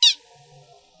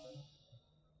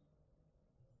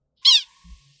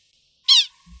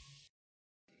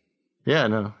 Yeah,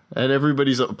 no. And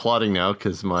everybody's applauding now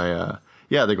because my,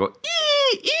 they go,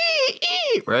 ee, ee,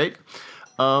 ee, right?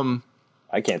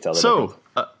 I can't tell. So,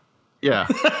 the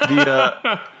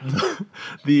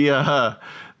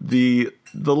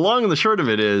long and the short of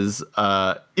it is,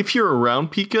 if you're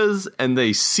around pikas and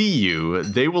they see you,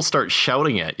 they will start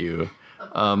shouting at you.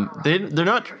 They're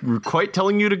not quite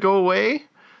telling you to go away.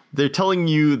 They're telling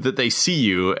you that they see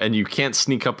you and you can't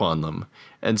sneak up on them.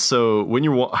 And so when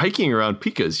you're hiking around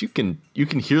pikas, you can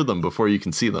hear them before you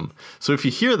can see them. So if you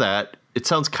hear that, it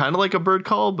sounds kind of like a bird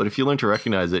call, but if you learn to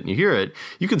recognize it and you hear it,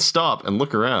 you can stop and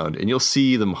look around and you'll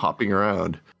see them hopping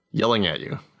around, yelling at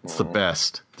you. It's the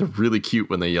best. They're really cute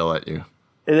when they yell at you.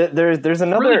 There's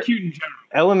another Really cute in general.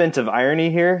 element of irony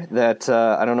here that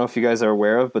I don't know if you guys are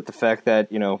aware of, but the fact that,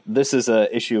 this is an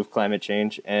issue of climate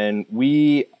change and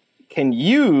we can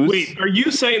use... Wait, are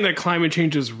you saying that climate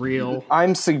change is real?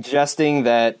 I'm suggesting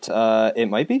that it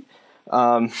might be.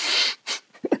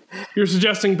 You're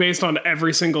suggesting based on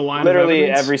every single line Literally of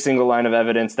evidence? every single line of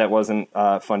evidence that wasn't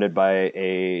funded by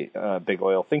a big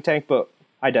oil think tank, but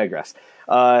I digress.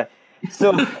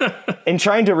 So in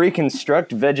trying to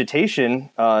reconstruct vegetation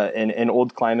in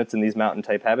old climates in these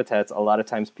mountain-type habitats, a lot of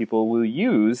times people will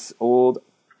use old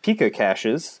pika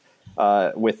caches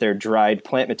with their dried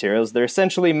plant materials. They're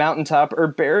essentially mountaintop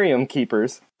herbarium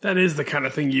keepers. That is the kind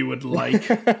of thing you would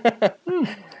like. I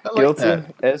like Guilty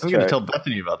that. as I'm going to charged. tell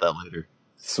Bethany about that later.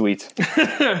 Sweet.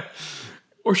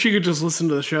 Or she could just listen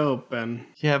to the show, Ben.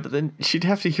 Yeah, but then she'd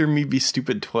have to hear me be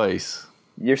stupid twice.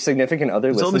 Your significant other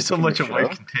There's only listens so to much your a wife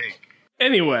show? can take.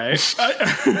 Anyway,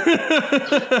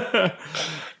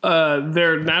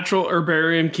 they're natural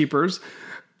herbarium keepers,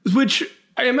 which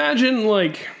I imagine,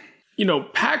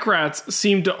 pack rats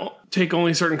seem to take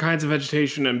only certain kinds of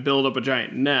vegetation and build up a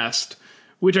giant nest,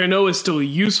 which I know is still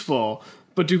useful,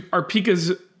 but are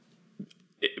pikas,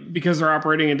 because they're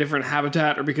operating in different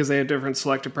habitat or because they have different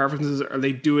selective preferences, are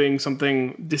they doing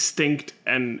something distinct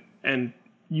and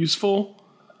useful?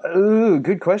 Ooh,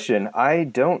 good question. I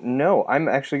don't know. I'm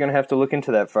actually going to have to look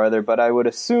into that farther, but I would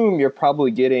assume you're probably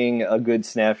getting a good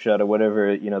snapshot of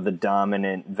whatever, the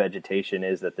dominant vegetation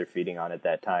is that they're feeding on at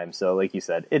that time. So like you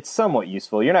said, it's somewhat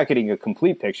useful. You're not getting a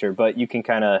complete picture, but you can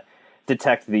kind of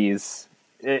detect these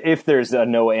if there's a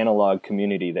no analog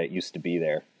community that used to be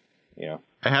there,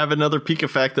 I have another pika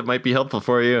fact that might be helpful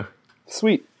for you.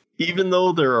 Sweet. Even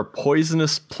though there are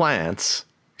poisonous plants,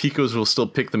 picos will still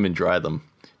pick them and dry them.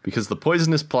 Because the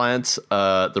poisonous plants,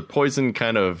 their poison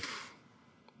kind of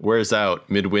wears out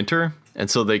midwinter, and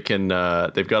so they've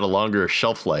got a longer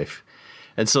shelf life.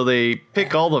 And so they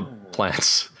pick all the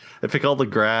plants. They pick all the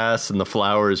grass and the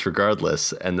flowers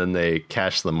regardless, and then they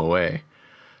cache them away.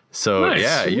 So Nice.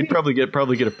 Yeah, you'd probably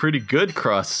get a pretty good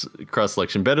cross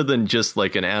selection, better than just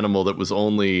like an animal that was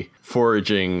only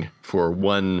foraging for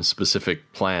one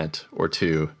specific plant or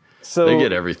two. So they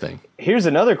get everything. Here's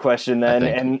another question then,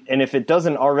 and if it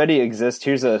doesn't already exist,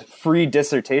 here's a free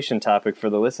dissertation topic for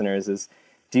the listeners is,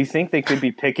 do you think they could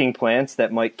be picking plants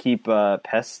that might keep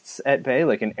pests at bay,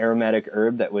 like an aromatic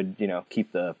herb that would,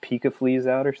 keep the pika fleas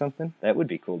out or something? That would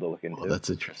be cool to look into. Oh, that's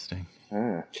interesting.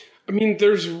 I mean,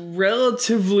 there's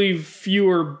relatively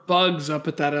fewer bugs up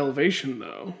at that elevation,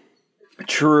 though.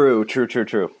 True.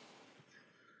 Because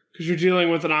you're dealing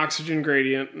with an oxygen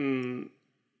gradient and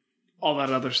all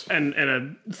that other and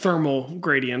a thermal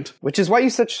gradient, Which is why you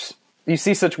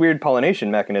see such weird pollination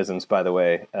mechanisms, by the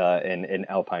way, in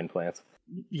alpine plants.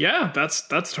 Yeah, that's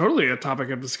totally a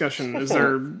topic of discussion. Is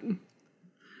there?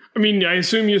 I mean, I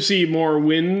assume you see more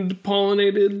wind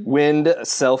pollinated. Wind,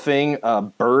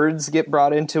 selfing, birds get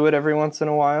brought into it every once in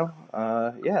a while.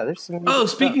 Yeah, there's some. Oh,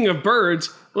 speaking of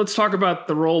birds, let's talk about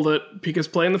the role that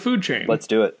pikas play in the food chain. Let's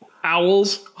do it.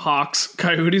 Owls, hawks,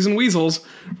 coyotes, and weasels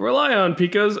rely on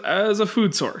pikas as a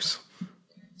food source.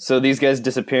 So these guys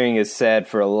disappearing is sad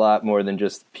for a lot more than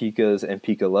just pikas and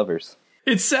pika lovers.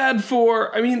 It's sad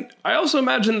for, I also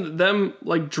imagine them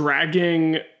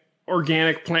dragging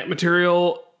organic plant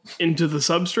material into the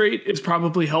substrate is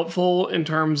probably helpful in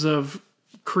terms of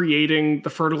creating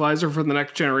the fertilizer for the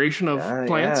next generation of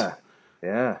plants.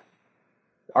 Yeah.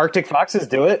 Arctic foxes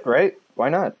do it, right? Why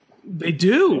not? They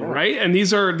do, right? And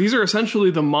these are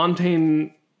essentially the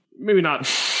montane, maybe not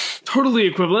totally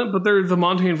equivalent, but they're the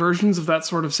montane versions of that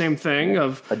sort of same thing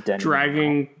of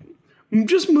dragging,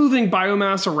 just moving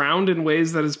biomass around in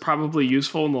ways that is probably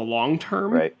useful in the long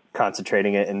term. Right.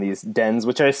 Concentrating it in these dens,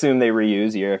 which I assume they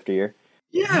reuse year after year.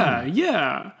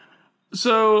 Yeah.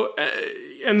 So,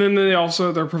 and then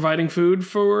they're providing food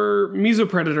for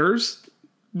mesopredators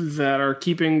that are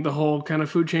keeping the whole kind of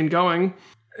food chain going.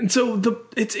 And so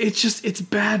it's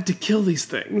bad to kill these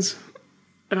things.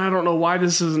 And I don't know why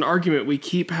this is an argument we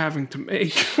keep having to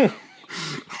make.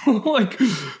 Like,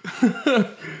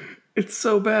 it's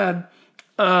so bad.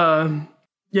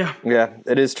 Yeah,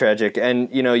 it is tragic. And,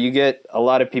 you get a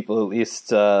lot of people, at least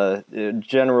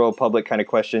general public kind of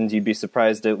questions. You'd be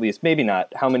surprised, at least, maybe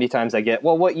not, how many times I get,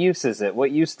 well, what use is it?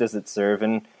 What use does it serve?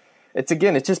 And it's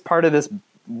just part of this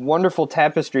wonderful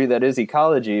tapestry that is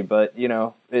ecology. But,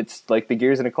 it's like the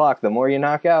gears in a clock. The more you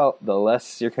knock out, the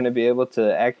less you're going to be able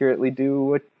to accurately do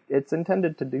what it's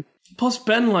intended to do. Plus,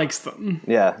 Ben likes them.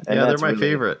 Yeah. And they're my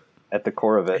favorite. At the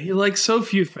core of it. He likes so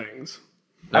few things.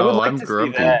 I would like to see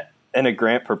that in a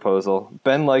grant proposal.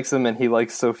 Ben likes them and he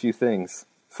likes so few things.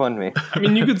 Fund me. I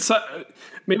mean, you could...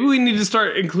 Maybe we need to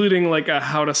start including like a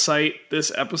how to cite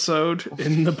this episode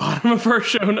in the bottom of our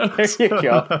show notes. There you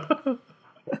go.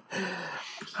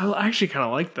 I actually kind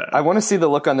of like that. I want to see the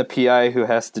look on the PI who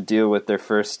has to deal with their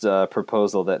first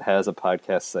proposal that has a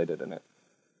podcast cited in it.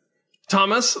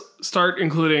 Thomas, start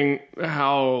including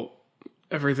how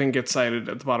everything gets cited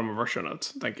at the bottom of our show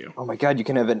notes. Thank you. Oh my God, you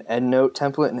can have an EndNote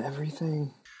template and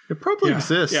everything. It probably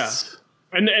exists. Yeah.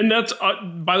 And that's,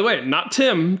 by the way, not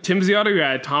Tim. Tim's the audio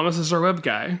guy. Thomas is our web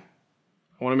guy.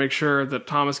 I want to make sure that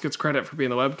Thomas gets credit for being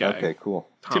the web guy. Okay, cool.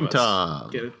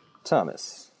 Thomas. Get it?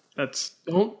 Thomas. That's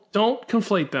don't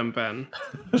conflate them, Ben.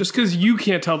 Just because you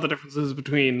can't tell the differences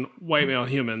between white male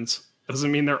humans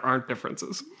doesn't mean there aren't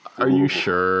differences. Are you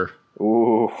sure?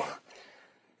 Ooh.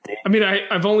 I mean,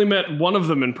 I've only met one of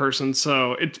them in person,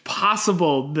 so it's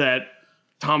possible that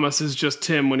Thomas is just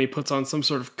Tim when he puts on some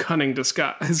sort of cunning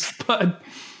disguise. But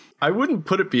I wouldn't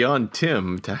put it beyond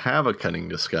Tim to have a cunning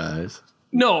disguise.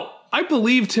 No, I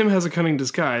believe Tim has a cunning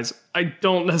disguise. I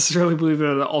don't necessarily believe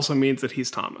that it also means that he's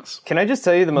Thomas. Can I just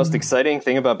tell you the most exciting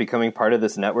thing about becoming part of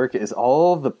this network is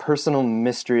all the personal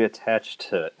mystery attached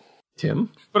to it.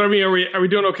 Tim? But I mean, are we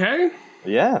doing okay?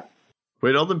 Yeah.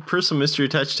 Wait, all the personal mystery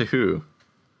attached to who?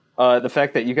 The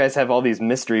fact that you guys have all these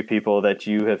mystery people that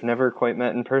you have never quite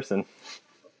met in person.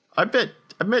 I've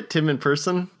met Tim in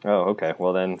person. Oh, okay.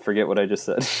 Well, then forget what I just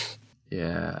said.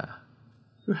 Yeah.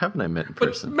 Who haven't I met in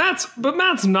person? But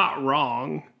Matt's not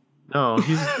wrong. No,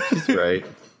 he's right.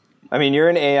 I mean, you're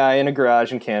an AI in a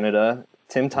garage in Canada.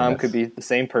 Tom could be the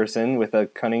same person with a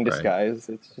cunning disguise.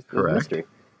 Right. It's just a mystery.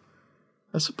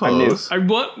 I suppose. I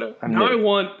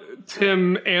want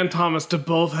Tim and Thomas to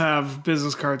both have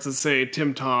business cards that say,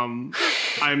 Tim Tom,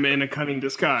 I'm in a cunning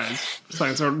disguise.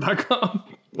 ScienceOrder.com.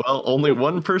 Well, only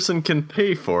one person can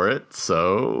pay for it,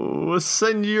 so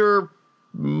send your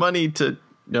money to...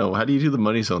 No, how do you do the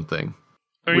money zone thing?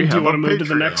 Do you want to move to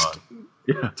the next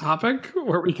topic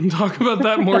where we can talk about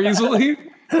that more easily?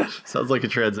 Sounds like a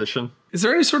transition. Is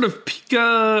there any sort of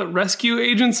pika rescue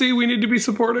agency we need to be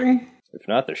supporting? If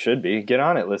not, there should be. Get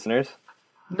on it, listeners.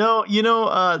 No,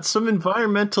 some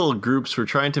environmental groups were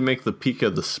trying to make the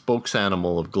pika the spokes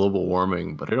animal of global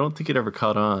warming, but I don't think it ever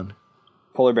caught on.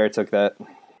 Polar bear took that.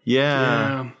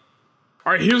 Yeah.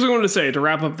 All right, here's what I want to say to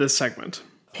wrap up this segment.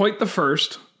 Point the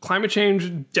first. Climate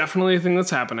change, definitely a thing that's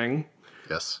happening.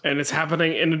 Yes. And it's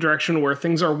happening in a direction where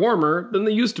things are warmer than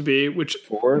they used to be, which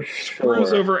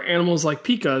screws over animals like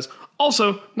pikas.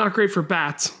 Also, not great for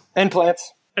bats. And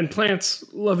plants. And plants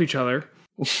love each other.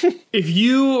 If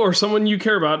you or someone you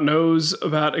care about knows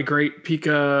about a great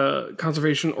pika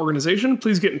conservation organization,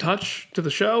 please get in touch to the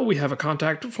show. We have a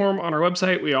contact form on our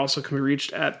website. We also can be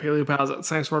reached at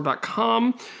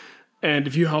paleopals@scienceworld.com. And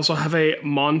if you also have a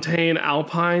montane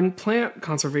alpine plant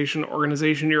conservation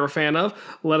organization you're a fan of,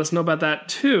 let us know about that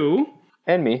too.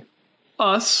 And me.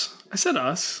 Us. I said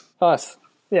us. Us.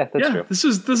 Yeah, that's true. This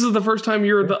is the first time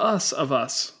you're the us of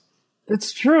us.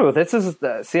 It's true.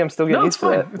 See, I'm still getting used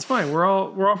to it. It's fine. We're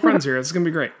all friends here. It's going to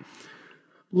be great.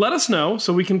 Let us know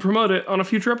so we can promote it on a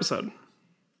future episode.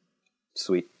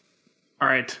 Sweet. All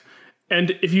right.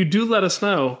 And if you do let us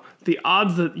know, the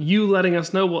odds that you letting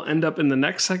us know will end up in the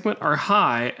next segment are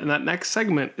high, and that next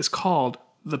segment is called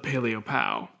the Paleo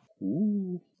Pow.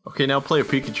 Ooh. Okay, now play a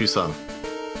Pikachu song.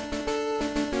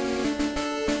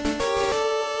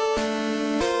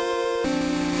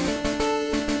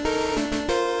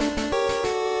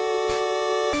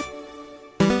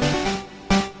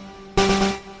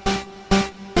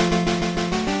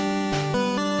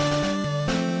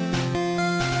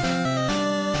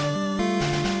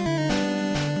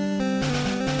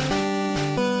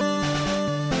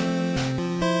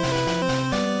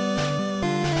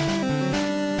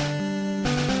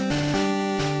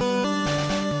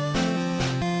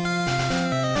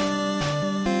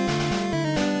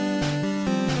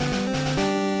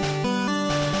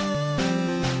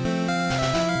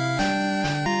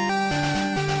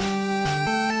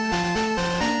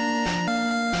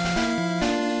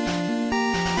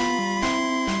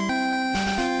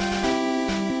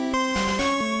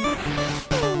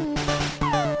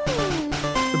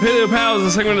 Paleo Pal is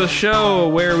a segment of the show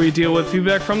where we deal with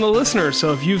feedback from the listener.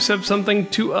 So if you've said something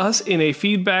to us in a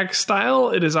feedback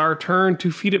style, it is our turn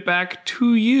to feed it back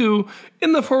to you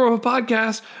in the form of a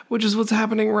podcast, which is what's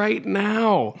happening right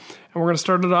now. And we're going to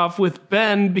start it off with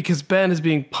Ben, because Ben is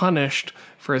being punished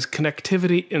for his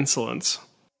connectivity insolence.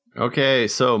 Okay,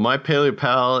 so my Paleo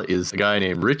Pal is a guy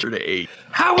named Richard H.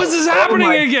 How is this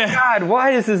happening again? God,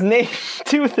 why does his name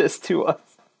do this to us?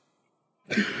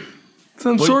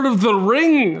 Some sort of the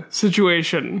Ring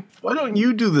situation. Why don't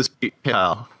you do this,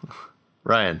 pal?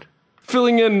 Ryan.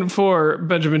 Filling in for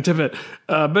Benjamin Tippett.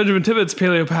 Benjamin Tippett's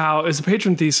Paleo Pal is a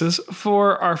patron thesis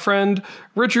for our friend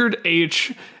Richard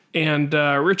H. And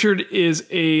Richard is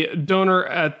a donor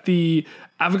at the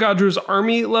Avogadro's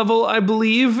Army level, I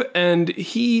believe. And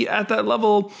he, at that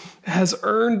level, has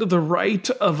earned the right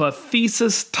of a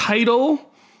thesis title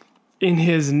in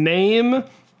his name.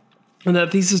 And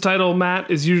that thesis title, Matt,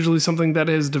 is usually something that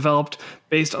is developed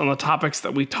based on the topics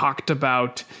that we talked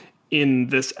about in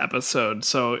this episode.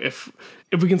 So if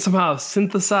we can somehow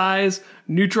synthesize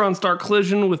neutron star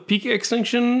collision with pika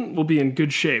extinction, we'll be in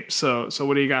good shape. So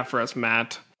what do you got for us,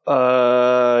 Matt?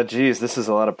 Geez, this is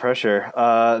a lot of pressure.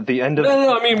 The end of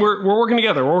No, I mean we're working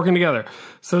together. We're working together.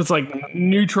 So it's like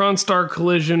neutron star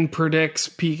collision predicts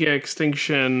pika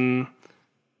extinction.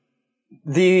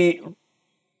 The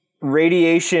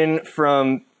radiation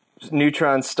from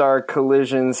neutron star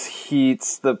collisions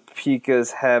heats the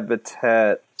pika's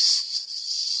habitat.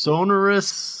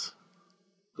 Sonorous.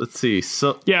 Let's see.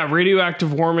 Yeah,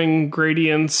 radioactive warming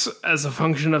gradients as a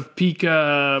function of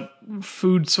pika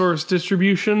food source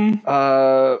distribution.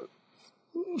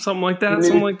 Something like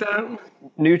that.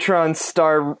 Neutron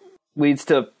star leads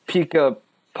to pika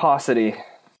paucity.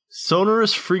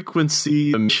 Sonorous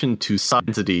frequency emission to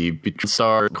density between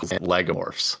stars and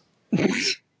lagomorphs.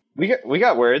 We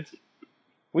got words.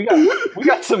 We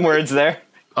got some words there.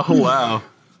 Oh wow.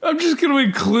 I'm just going to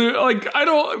include,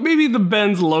 maybe the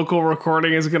Ben's local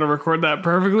recording is going to record that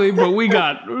perfectly, but we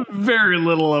got very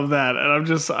little of that, and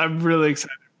I'm really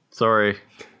excited. Sorry.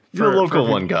 Your local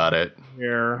one got it.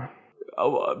 Here.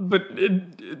 But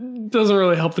it doesn't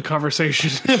really help the conversation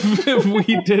if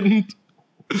we didn't.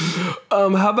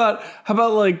 How about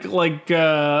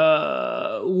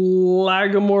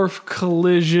lagomorph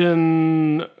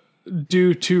collision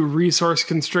due to resource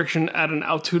constriction at an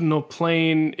altitudinal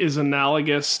plane is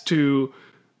analogous to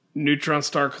neutron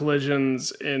star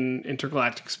collisions in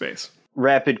intergalactic space.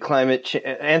 Rapid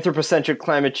anthropocentric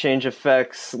climate change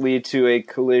effects lead to a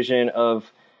collision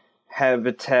of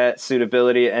habitat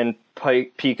suitability and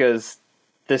pikas.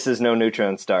 This is no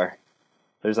neutron star.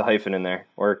 There's a hyphen in there,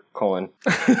 or colon.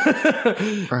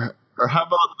 Or how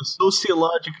about the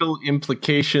sociological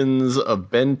implications of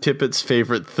Ben Tippett's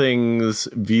favorite things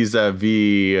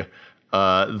vis-a-vis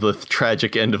the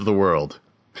tragic end of the world?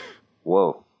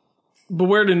 Whoa. But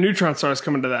where do neutron stars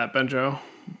come into that, Benjo?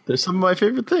 They're some of my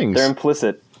favorite things. They're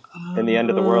implicit in the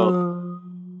end of the world.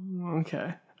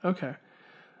 Okay.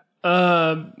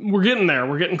 We're getting there.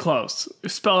 We're getting close.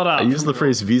 Spell it out. I use the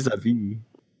phrase vis-a-vis.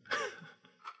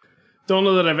 Don't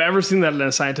know that I've ever seen that in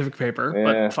a scientific paper,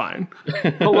 but fine.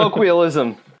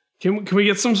 Colloquialism. Can we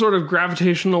get some sort of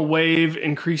gravitational wave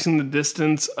increasing the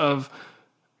distance of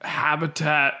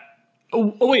habitat?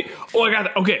 Oh wait. Oh, I got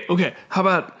it. Okay. How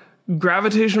about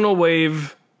gravitational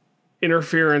wave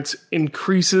interference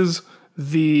increases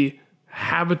the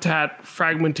habitat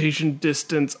fragmentation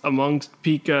distance amongst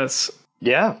pikas?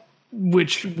 Yeah.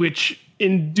 Which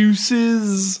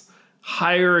induces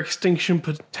higher extinction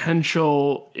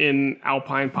potential in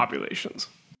alpine populations.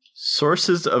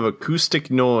 Sources of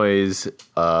acoustic noise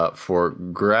for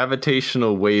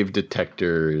gravitational wave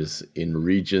detectors in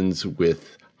regions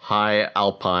with high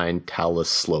alpine talus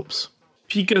slopes.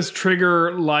 Pikas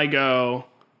trigger LIGO.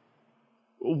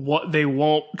 They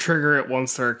won't trigger it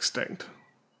once they're extinct.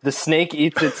 The snake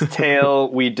eats its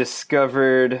tail. We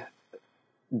discovered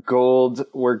gold,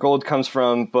 where gold comes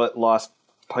from, but lost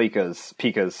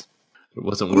pikas. It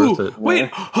wasn't worth it.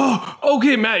 Wait.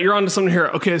 Okay, Matt, you're onto something here.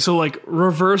 Okay, so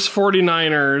reverse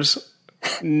 49ers,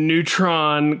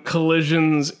 neutron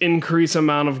collisions increase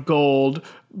amount of gold,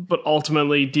 but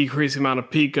ultimately decrease amount of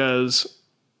pikas.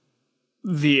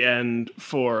 The end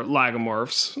for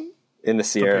lagomorphs in the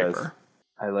Sierras.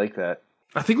 I like that.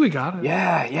 I think we got it.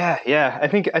 Yeah. I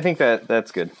think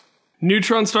that's good.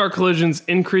 Neutron star collisions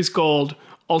increase gold,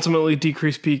 ultimately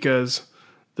decrease pikas.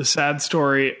 The sad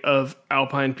story of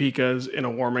alpine pikas in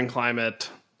a warming climate.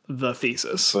 The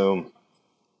thesis. Boom.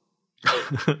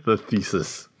 The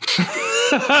thesis.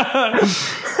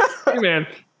 Hey man,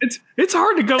 it's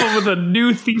hard to come up with a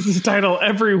new thesis title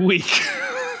every week.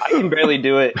 I can barely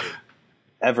do it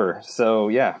ever. So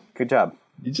yeah, good job.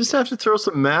 You just have to throw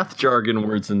some math jargon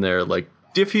words in there, like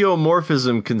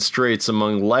diffeomorphism constraints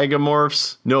among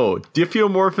lagomorphs. No,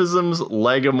 diffeomorphisms,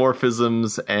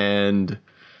 lagomorphisms, and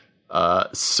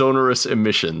sonorous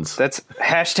emissions. That's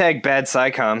hashtag bad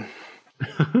SciComm.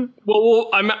 Well,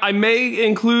 I may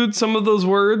include some of those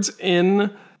words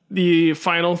in the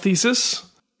final thesis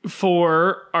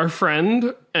for our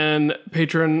friend and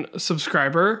patron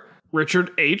subscriber,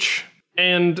 Richard H.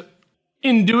 And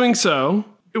in doing so,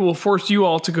 it will force you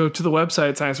all to go to the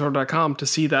website, scienceorder.com, to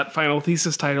see that final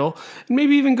thesis title, and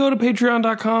maybe even go to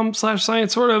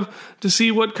patreon.com/scienceorder to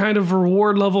see what kind of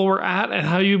reward level we're at and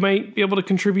how you might be able to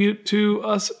contribute to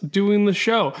us doing the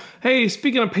show. Hey,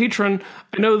 speaking of patron,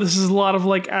 I know this is a lot of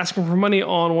like asking for money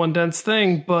all in one dense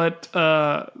thing, but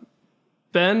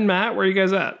Ben, Matt, where are you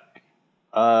guys at?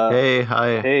 Hey,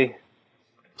 hi. Hey.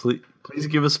 Please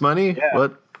give us money? Yeah.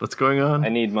 What's going on? I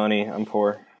need money. I'm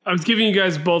poor. I was giving you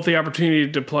guys both the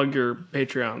opportunity to plug your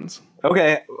Patreons.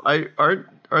 Okay. Aren't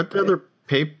there other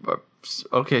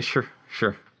Okay, sure.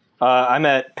 I'm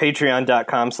at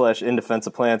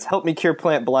patreon.com/indefenseofplants. Help me cure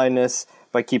plant blindness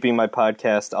by keeping my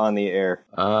podcast on the air.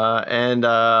 And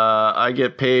I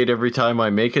get paid every time I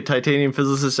make a Titanium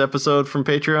Physicist episode from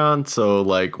Patreon, so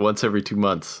like once every 2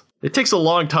 months. It takes a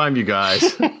long time, you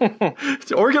guys.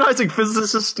 Organizing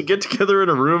physicists to get together in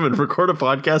a room and record a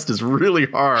podcast is really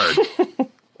hard.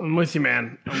 I'm with you,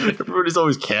 man. Everybody's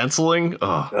always canceling.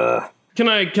 Ugh. Can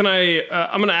I,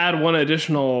 I'm going to add one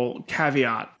additional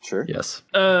caveat. Sure. Yes.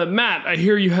 Matt, I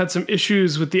hear you had some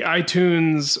issues with the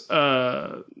iTunes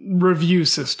review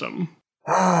system.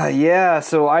 Yeah,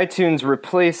 so iTunes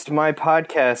replaced my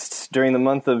podcasts during the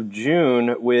month of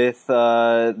June with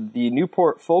the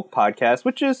Newport Folk podcast,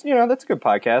 which is, that's a good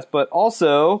podcast, but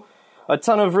also a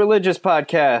ton of religious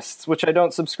podcasts, which I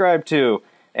don't subscribe to.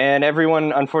 And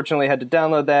everyone, unfortunately, had to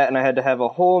download that, and I had to have a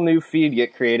whole new feed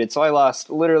get created. So I lost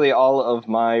literally all of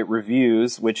my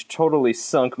reviews, which totally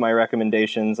sunk my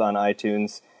recommendations on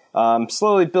iTunes.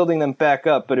 Slowly building them back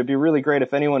up, but it'd be really great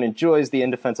if anyone enjoys the In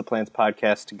Defense of Plants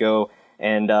podcast to go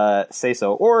and say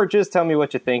so. Or just tell me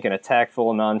what you think in a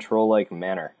tactful, non-troll-like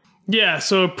manner. Yeah,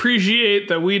 so appreciate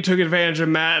that we took advantage of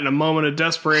Matt in a moment of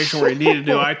desperation where he needed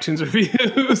to do iTunes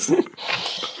reviews.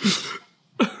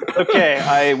 Okay,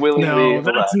 I willingly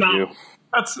allow you.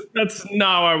 That's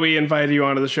not why we invited you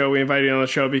onto the show. We invited you on the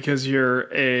show because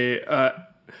you're a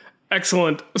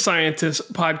excellent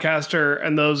scientist, podcaster,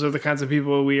 and those are the kinds of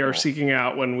people we are seeking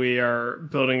out when we are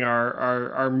building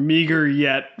our meager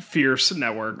yet fierce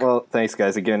network. Well, thanks,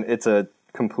 guys. Again, it's a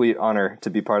complete honor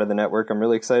to be part of the network. I'm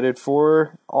really excited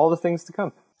for all the things to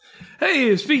come.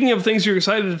 Hey, speaking of things you're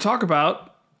excited to talk about,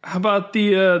 how about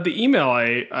the email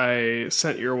I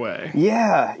sent your way?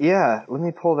 Yeah. Let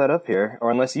me pull that up here, or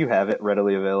unless you have it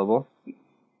readily available.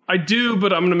 I do,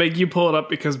 but I'm going to make you pull it up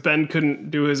because Ben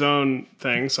couldn't do his own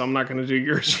thing, so I'm not going to do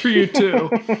yours for you, too.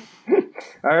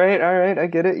 All right, I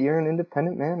get it. You're an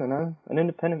independent man, and I'm an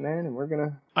independent man, and we're going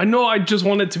to... I know, I just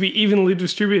want it to be evenly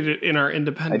distributed in our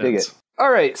independence. I dig it.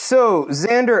 All right, so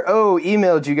Xander O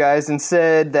emailed you guys and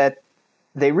said that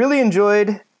they really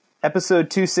enjoyed episode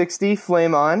 260,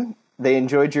 Flame On. They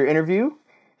enjoyed your interview.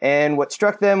 And what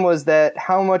struck them was that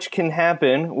how much can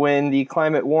happen when the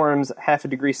climate warms 0.5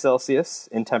 degrees Celsius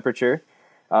in temperature,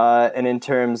 and in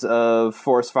terms of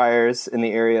forest fires in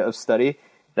the area of study.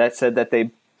 That said that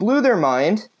they blew their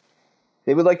mind.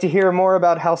 They would like to hear more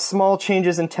about how small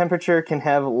changes in temperature can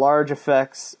have large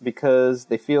effects because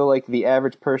they feel like the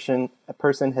average person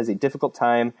has a difficult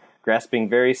time grasping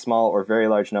very small or very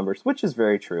large numbers, which is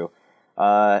very true.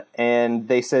 And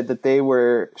they said that they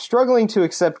were struggling to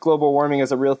accept global warming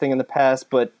as a real thing in the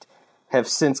past, but have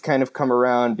since kind of come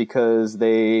around because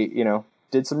they,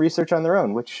 did some research on their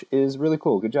own, which is really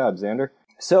cool. Good job, Xander.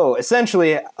 So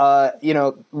essentially,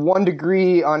 1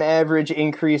 degree on average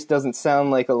increase doesn't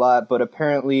sound like a lot, but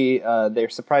apparently they're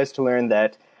surprised to learn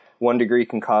that 1 degree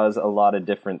can cause a lot of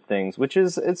different things, which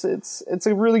is it's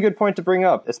a really good point to bring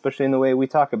up, especially in the way we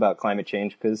talk about climate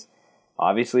change, because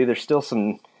obviously there's still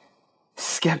some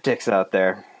skeptics out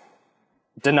there.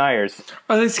 Deniers.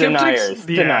 Are they skeptics?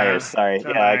 Deniers. Sorry.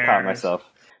 Deniers. Yeah, I caught myself.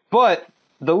 But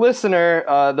the listener,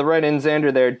 the write-in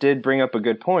Xander there, did bring up a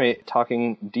good point,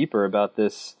 talking deeper about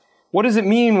this. What does it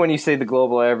mean when you say the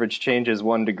global average changes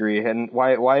 1 degree? And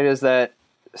why does that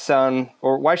sound,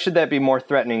 or why should that be more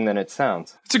threatening than it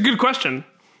sounds? It's a good question.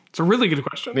 It's a really good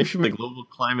question. Maybe the global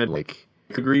climate, like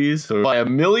degrees, or by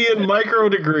 1 million micro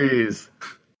degrees.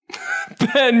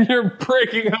 Ben, you're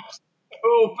breaking up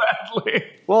so badly.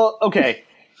 Well, okay.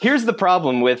 Here's the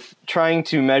problem with trying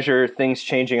to measure things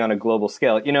changing on a global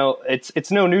scale.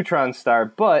 It's no neutron star,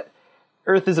 but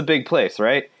Earth is a big place,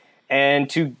 right? And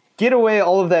to get away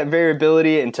all of that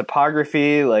variability and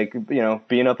topography, like,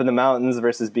 being up in the mountains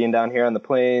versus being down here on the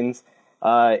plains,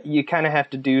 you kind of have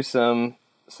to do some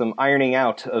ironing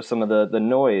out of some of the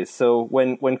noise. So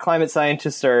when climate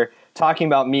scientists are talking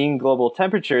about mean global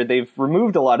temperature, they've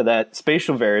removed a lot of that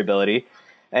spatial variability,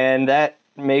 and that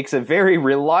makes a very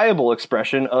reliable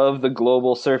expression of the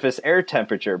global surface air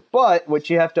temperature. But what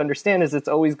you have to understand is it's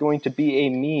always going to be a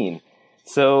mean.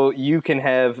 So you can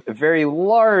have very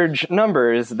large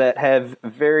numbers that have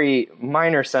very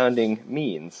minor sounding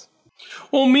means.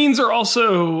 Well, means are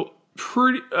also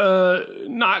pretty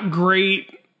not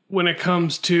great when it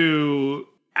comes to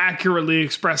accurately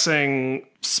expressing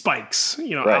spikes,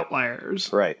 Right.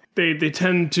 outliers. Right. They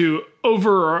tend to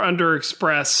over or under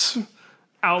express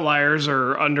outliers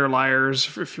or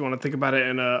underliers, if you want to think about it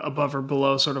in a above or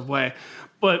below sort of way.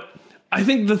 But I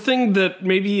think the thing that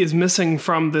maybe is missing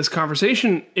from this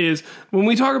conversation is when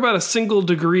we talk about a single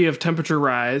degree of temperature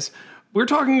rise, we're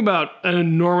talking about an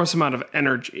enormous amount of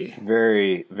energy.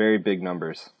 Very, very big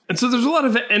numbers. And so there's a lot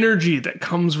of energy that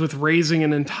comes with raising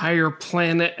an entire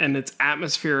planet and its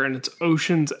atmosphere and its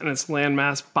oceans and its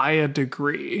landmass by a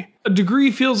degree. A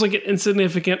degree feels like an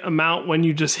insignificant amount when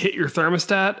you just hit your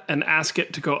thermostat and ask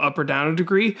it to go up or down a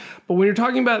degree. But when you're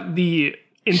talking about the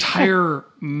entire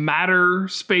matter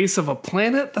space of a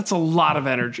planet, that's a lot of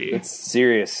energy. It's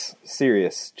serious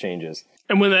changes.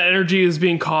 And when that energy is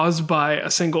being caused by a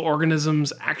single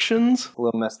organism's actions, A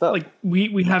little messed up. like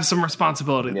we have some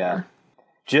responsibility there.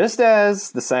 Just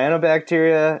as the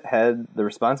cyanobacteria had the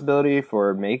responsibility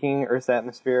for making Earth's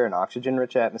atmosphere an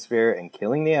oxygen-rich atmosphere and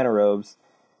killing the anaerobes,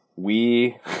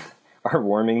 we are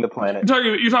warming the planet.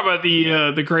 You're talking about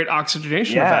the great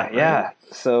oxygenation effect, right? Yeah.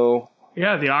 So,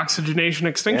 Yeah, the oxygenation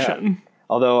extinction.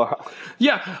 although,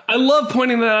 Yeah, I love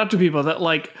pointing that out to people that,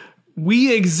 like,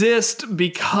 we exist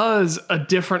because a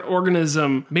different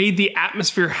organism made the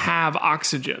atmosphere have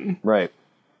oxygen. right,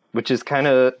 which is kind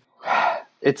of,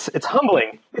 it's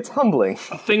humbling. It's humbling.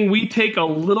 A thing we take a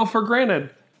little for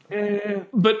granted.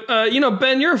 But,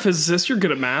 Ben, you're a physicist. You're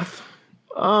good at math.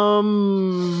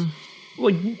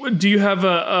 Like, do you have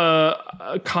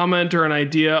a comment or an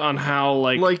idea on how,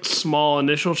 like small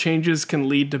initial changes can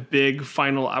lead to big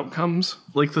final outcomes?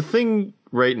 Like, the thing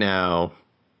right now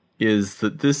is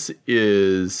that this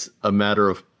is a matter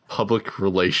of public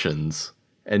relations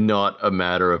and not a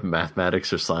matter of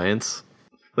mathematics or science.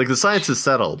 Like, the science is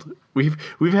settled. We've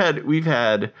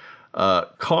had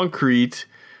concrete,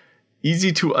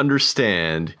 easy to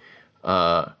understand,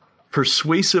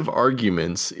 persuasive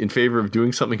arguments in favor of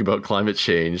doing something about climate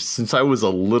change since I was a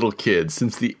little kid.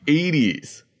 Since the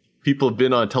 80s, people have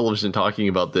been on television talking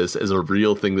about this as a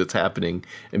real thing that's happening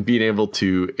and being able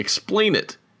to explain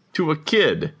it to a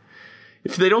kid.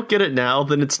 If they don't get it now,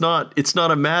 then it's not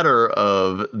a matter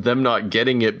of them not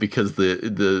getting it because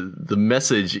the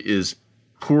message is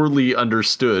poorly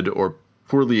understood or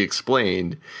poorly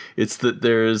explained. It's that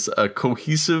there's a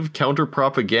cohesive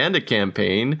counter-propaganda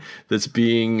campaign that's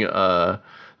being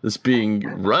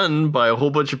run by a whole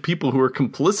bunch of people who are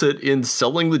complicit in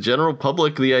selling the general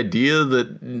public the idea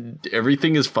that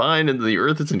everything is fine and the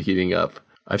Earth isn't heating up.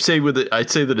 I'd say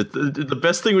that the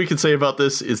best thing we can say about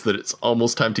this is that it's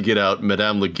almost time to get out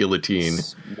Madame la Guillotine.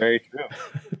 It's very true.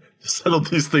 Settle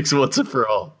these things once and for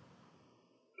all.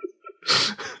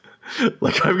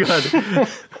 Like, I've got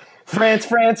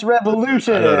France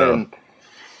Revolution. I don't know.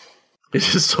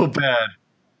 It's just so bad.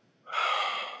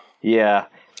 Yeah.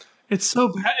 It's so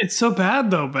bad. It's so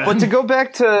bad, though, Ben. But to go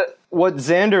back to what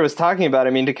Xander was talking about,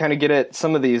 I mean, to kind of get at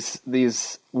some of these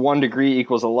 1 degree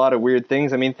equals a lot of weird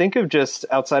things. I mean, think of just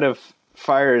outside of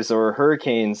fires or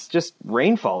hurricanes, just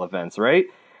rainfall events, right?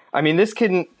 I mean,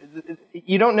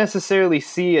 you don't necessarily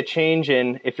see a change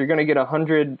in if you're going to get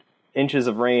 100 inches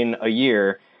of rain a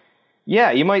year.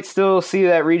 Yeah, you might still see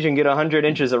that region get 100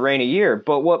 inches of rain a year,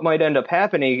 but what might end up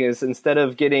happening is instead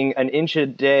of getting an inch a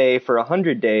day for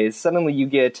 100 days, suddenly you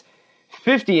get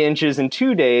 50 inches in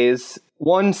 2 days,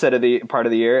 one set of the part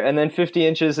of the year, and then 50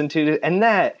 inches in 2 days, and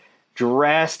that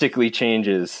drastically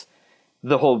changes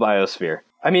the whole biosphere.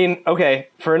 I mean, okay,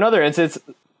 for another instance,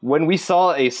 when we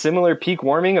saw a similar peak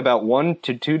warming about 1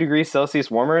 to 2 degrees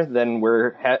Celsius warmer than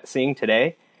we're seeing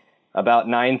today, about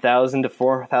 9,000 to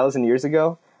 4,000 years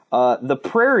ago, the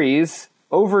prairies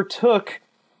overtook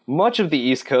much of the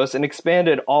East Coast and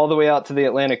expanded all the way out to the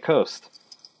Atlantic coast.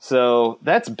 So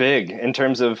that's big in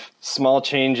terms of small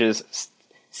changes,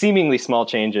 seemingly small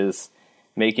changes,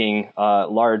 making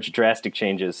large, drastic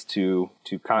changes to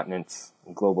continents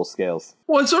and global scales.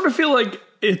 Well, I sort of feel like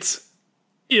it's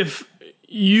if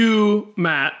you,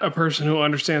 Matt, a person who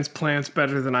understands plants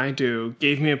better than I do,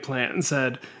 gave me a plant and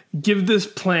said, give this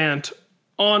plant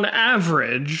on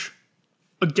average,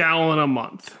 a gallon a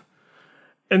month.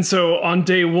 And so on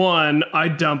day one, I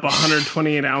dump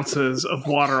 128 ounces of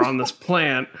water on this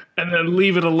plant and then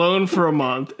leave it alone for a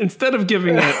month. Instead of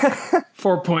giving it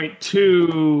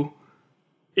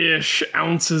 4.2-ish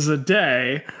ounces a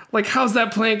day, like, how's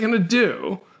that plant going to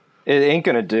do? It ain't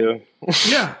going to do.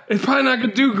 Yeah, it's probably not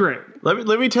going to do great.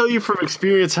 Let me tell you from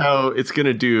experience how it's going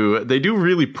to do. They do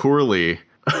really poorly.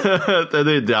 Then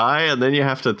they die, and then you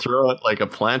have to throw it like a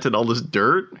plant in all this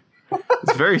dirt.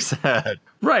 It's very sad.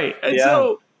 Right. And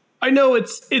so I know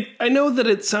I know that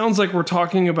it sounds like we're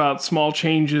talking about small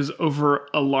changes over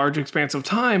a large expanse of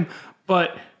time,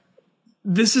 but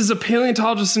this is a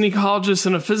paleontologist, an ecologist,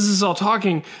 and a physicist all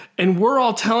talking, and we're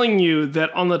all telling you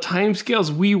that on the timescales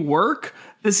we work,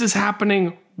 this is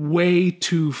happening way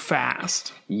too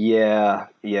fast. Yeah.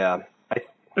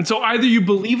 And so either you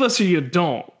believe us or you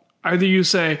don't. Either you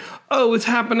say, oh, it's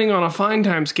happening on a fine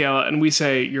time scale, and we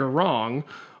say you're wrong.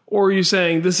 Or you're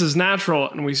saying this is natural,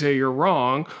 and we say you're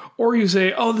wrong. Or you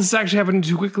say, oh, this is actually happening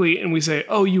too quickly, and we say,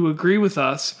 oh, you agree with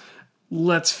us.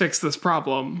 Let's fix this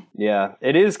problem. Yeah,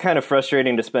 it is kind of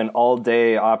frustrating to spend all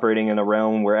day operating in a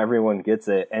realm where everyone gets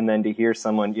it, and then to hear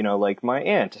someone, like my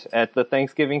aunt at the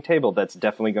Thanksgiving table, that's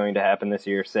definitely going to happen this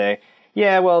year, say,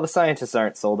 yeah, well, the scientists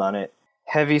aren't sold on it.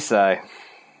 Heavy sigh.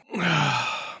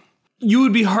 You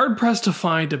would be hard-pressed to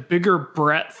find a bigger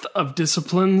breadth of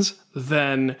disciplines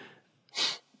than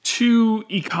two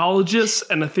ecologists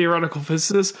and a theoretical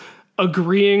physicist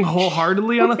agreeing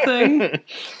wholeheartedly on a thing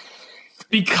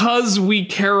because we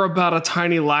care about a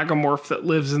tiny lagomorph that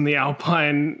lives in the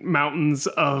alpine mountains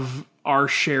of our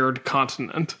shared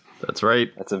continent. That's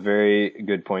right. That's a very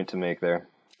good point to make there.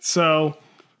 So,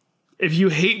 if you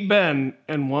hate Ben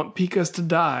and want pikas to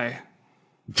die...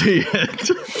 The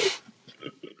end.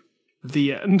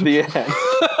 The end. The end.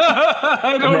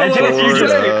 I don't Imagine know if you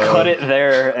just what cut it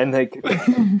there and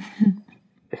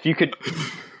if you could.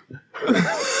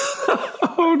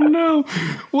 Oh no!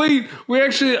 Wait, we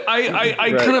actually,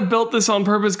 I kind of built this on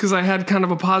purpose because I had kind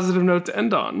of a positive note to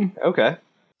end on. Okay.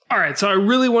 All right, so I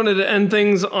really wanted to end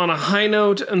things on a high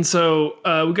note, and so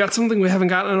we got something we haven't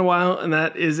gotten in a while, and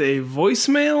that is a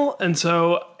voicemail. And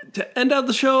so to end out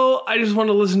the show, I just want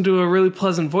to listen to a really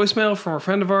pleasant voicemail from a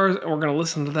friend of ours, and we're going to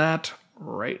listen to that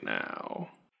right now.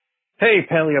 Hey,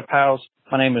 Paleo Pals.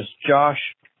 My name is Josh.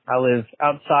 I live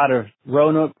outside of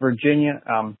Roanoke, Virginia.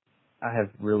 I have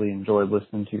really enjoyed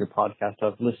listening to your podcast.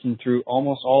 I've listened through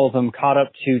almost all of them, caught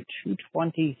up to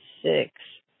 226.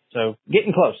 So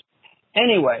getting close.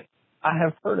 Anyway, I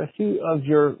have heard a few of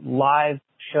your live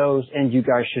shows, and you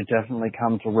guys should definitely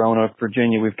come to Roanoke,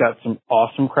 Virginia. We've got some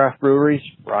awesome craft breweries.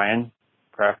 Ryan,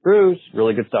 Craft Brews,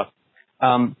 really good stuff.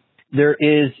 There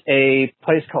is a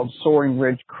place called Soaring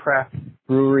Ridge Craft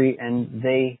Brewery, and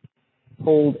they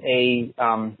hold a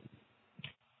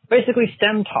basically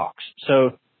STEM talks.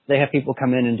 So they have people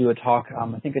come in and do a talk.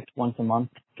 I think it's once a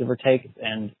month, give or take.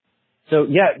 And so,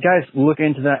 yeah, guys, look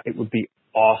into that. It would be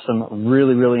awesome.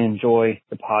 Really, really enjoy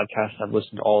the podcast. I've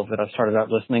listened to all of it. I started out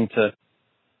listening to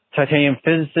Titanium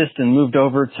Physicist and moved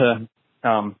over to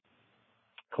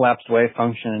Collapsed Wave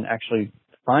Function, and actually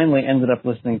finally ended up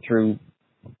listening through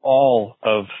all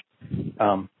of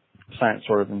Science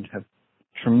Sort of, and have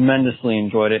tremendously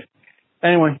enjoyed it.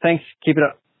 Anyway, thanks. Keep it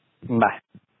up. Bye.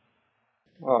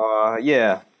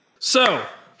 Yeah. So,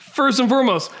 first and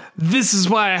foremost, this is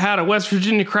why I had a West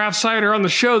Virginia craft cider on the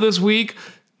show this week.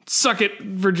 Suck it,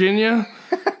 Virginia.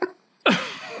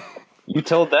 You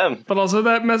told them. But also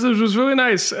that message was really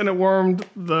nice, and it warmed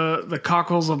the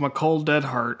cockles of my cold, dead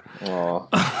heart.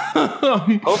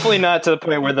 Hopefully not to the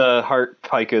point where the heart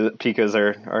pikas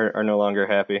are no longer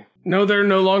happy. No, they're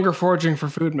no longer foraging for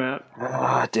food, Matt.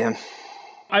 Damn.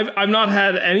 I've not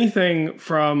had anything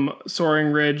from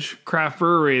Soaring Ridge Craft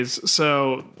Breweries,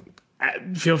 so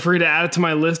feel free to add it to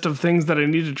my list of things that I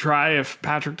need to try if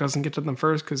Patrick doesn't get to them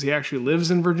first, because he actually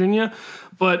lives in Virginia.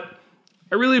 But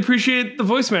I really appreciate the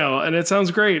voicemail, and it sounds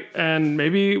great. And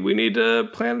maybe we need to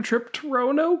plan a trip to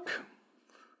Roanoke?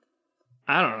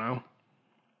 I don't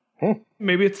know.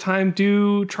 Maybe it's time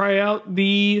to try out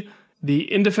the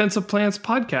In Defense of Plants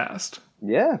podcast.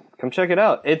 Yeah, come check it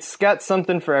out. It's got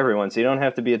something for everyone, so you don't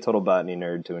have to be a total botany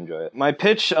nerd to enjoy it. My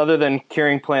pitch, other than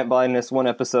curing plant blindness one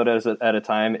episode at a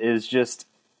time, is just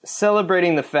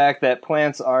celebrating the fact that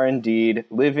plants are indeed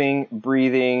living,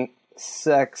 breathing,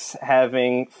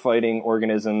 sex-having, fighting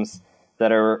organisms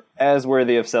that are as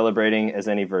worthy of celebrating as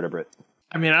any vertebrate.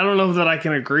 I mean, I don't know that I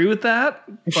can agree with that,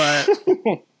 but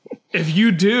if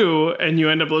you do and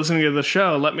you end up listening to the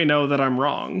show, let me know that I'm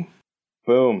wrong.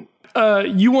 Boom.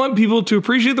 You want people to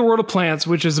appreciate the world of plants,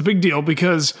 which is a big deal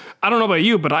because I don't know about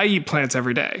you, but I eat plants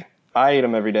every day. I eat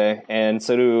them every day, and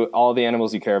so do all the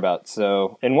animals you care about.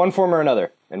 So, in one form or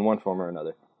another.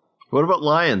 What about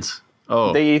lions?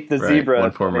 Oh, they eat the right. zebra.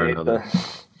 One form or another.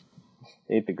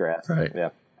 They eat the grass. Right. Yeah.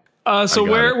 So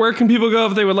where can people go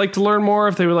if they would like to learn more,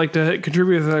 if they would like to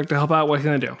contribute, if they would like to help out? What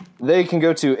can they do? They can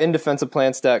go to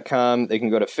indefenseofplants.com. They can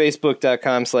go to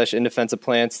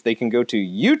facebook.com/indefenseofplants. They can go to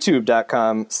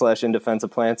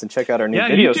youtube.com/indefenseofplants and check out our new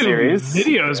video YouTube series.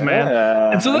 Videos,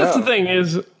 man. And so that's the thing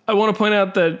is, I want to point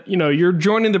out that, you're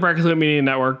joining the Brachiolope Media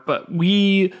Network, but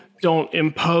we don't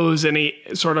impose any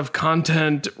sort of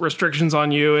content restrictions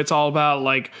on you. It's all about,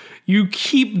 like, you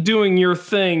keep doing your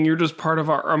thing. You're just part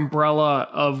of our umbrella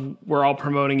of we're all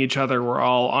promoting each other. We're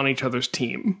all on each other's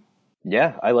team.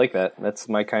 Yeah, I like that. That's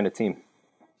my kind of team.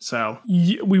 So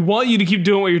we want you to keep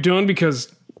doing what you're doing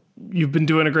because you've been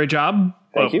doing a great job.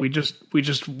 Thank you. We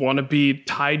just want to be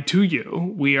tied to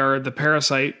you. We are the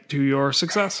parasite to your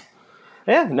success.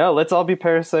 Yeah, no, let's all be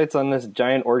parasites on this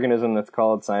giant organism that's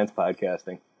called science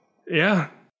podcasting. Yeah.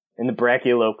 In the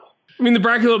Brachiolope. I mean, the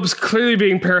Brachiolope is clearly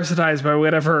being parasitized by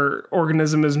whatever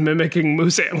organism is mimicking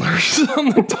moose antlers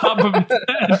on the top of its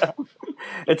head.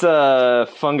 It's a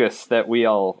fungus that we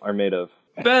all are made of.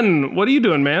 Ben, what are you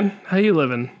doing, man? How you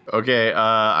living? Okay,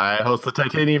 I host the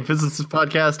Titanium Physicist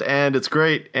podcast, and it's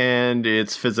great, and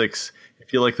it's physics.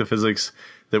 If you like the physics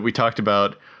that we talked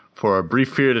about for a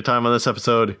brief period of time on this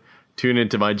episode, tune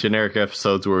into my generic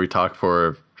episodes where we talk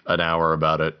for an hour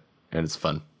about it, and it's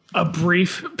fun. A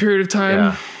brief period of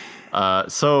time? Yeah.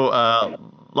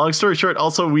 Long story short,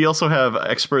 we also have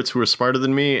experts who are smarter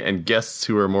than me and guests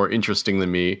who are more interesting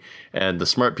than me. And the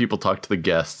smart people talk to the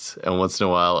guests. And once in a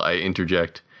while, I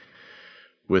interject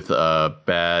with a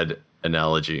bad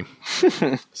analogy.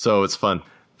 So it's fun.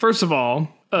 First of all,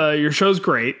 your show's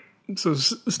great. So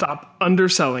stop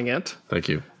underselling it. Thank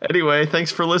you. Anyway,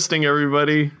 thanks for listening,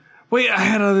 everybody. Wait, I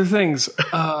had other things.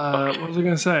 What was I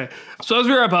going to say? So as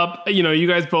we wrap up, you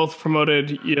guys both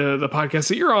promoted the podcast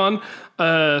that you're on.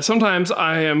 Sometimes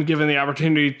I am given the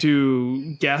opportunity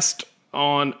to guest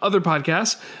on other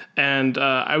podcasts. And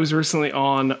I was recently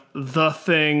on The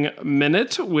Thing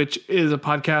Minute, which is a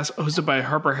podcast hosted by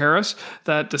Harper Harris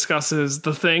that discusses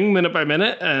The Thing minute by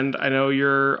minute. And I know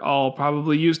you're all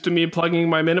probably used to me plugging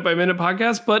my minute by minute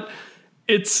podcast, but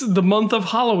it's the month of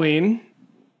Halloween.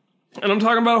 And I'm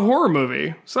talking about a horror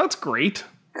movie. So that's great.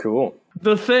 Cool.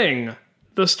 The Thing.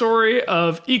 The story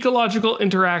of ecological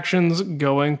interactions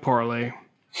going poorly.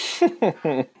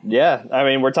 Yeah. I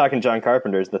mean, we're talking John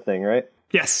Carpenter's The Thing, right?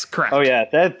 Yes, correct. Oh, yeah.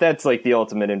 That's like the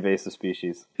ultimate invasive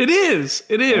species. It is.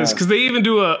 It is. Because they even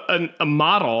do a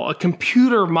model, a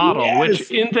computer model, Yes.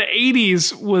 which in the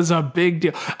 80s was a big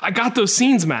deal. I got those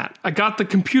scenes, Matt. I got the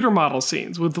computer model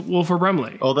scenes with Wilford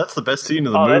Brimley. Oh, that's the best scene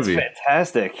of the movie. That's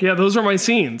fantastic. Yeah, those are my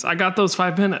scenes. I got those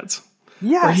 5 minutes.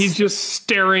 Yes. Where he's just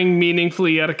staring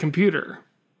meaningfully at a computer.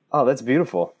 Oh, that's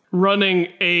beautiful. Running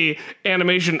a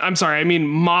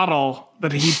model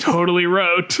that he totally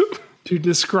wrote to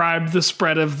describe the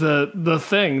spread of the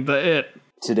thing, the it.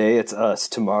 Today it's us,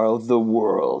 tomorrow the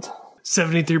world.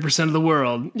 73% of the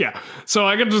world. Yeah. So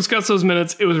I got to discuss those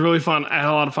minutes. It was really fun. I had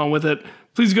a lot of fun with it.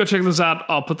 Please go check those out.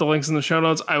 I'll put the links in the show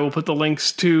notes. I will put the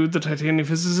links to the Titanium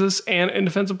Physicists and In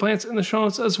Defense of Plants in the show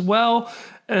notes as well.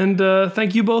 And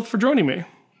thank you both for joining me.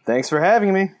 Thanks for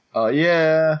having me. Oh,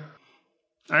 yeah.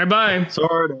 All right, bye.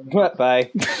 Sort of.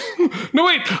 Bye. No,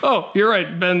 wait. Oh, you're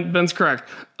right. Ben's correct.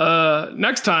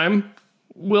 Next time,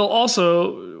 we'll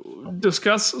also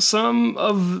discuss some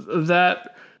of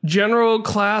that general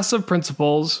class of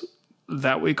principles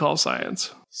that we call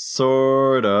science.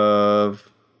 Sort of.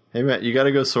 Hey, Matt, you got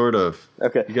to go sort of.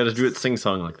 Okay. You got to do it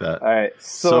sing-song like that. All right.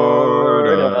 Sort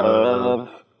of.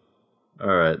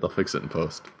 All right, they'll fix it in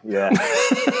post. Yeah.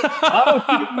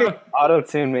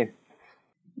 Auto-tune me.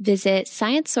 Visit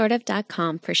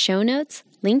sciencesortof.com for show notes,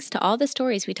 links to all the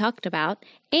stories we talked about,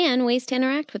 and ways to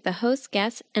interact with the hosts,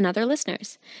 guests, and other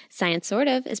listeners. Science Sort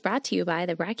of is brought to you by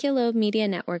the Brachiolope Media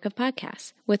Network of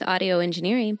podcasts, with audio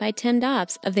engineering by Tim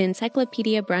Dobbs of the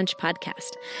Encyclopedia Brunch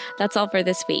podcast. That's all for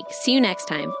this week. See you next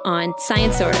time on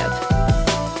Science Sort of.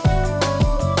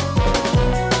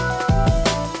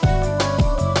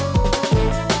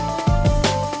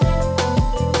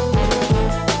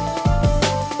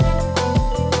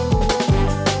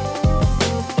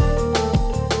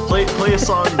 Play a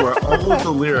song where all of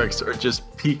the lyrics are just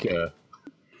pika.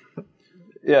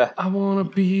 Yeah. I want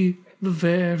to be the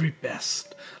very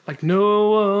best, like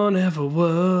no one ever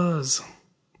was.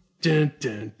 Dun,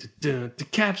 dun, dun, dun. To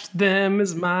catch them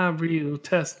is my real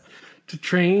test. To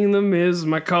train them is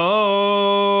my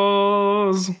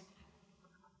cause.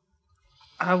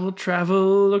 I will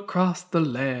travel across the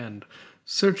land,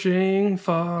 Searching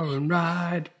far and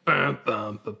wide. Bum,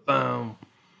 bum, bum, bum.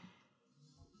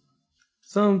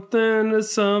 Something to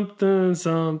something,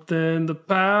 something. The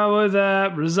power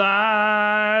that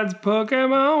resides.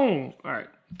 Pokemon. All right,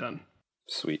 done.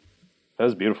 Sweet. That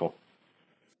was beautiful.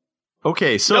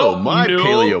 Okay, so my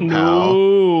paleo pal.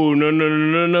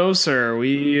 No, sir.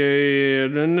 We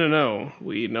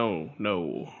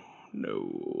no.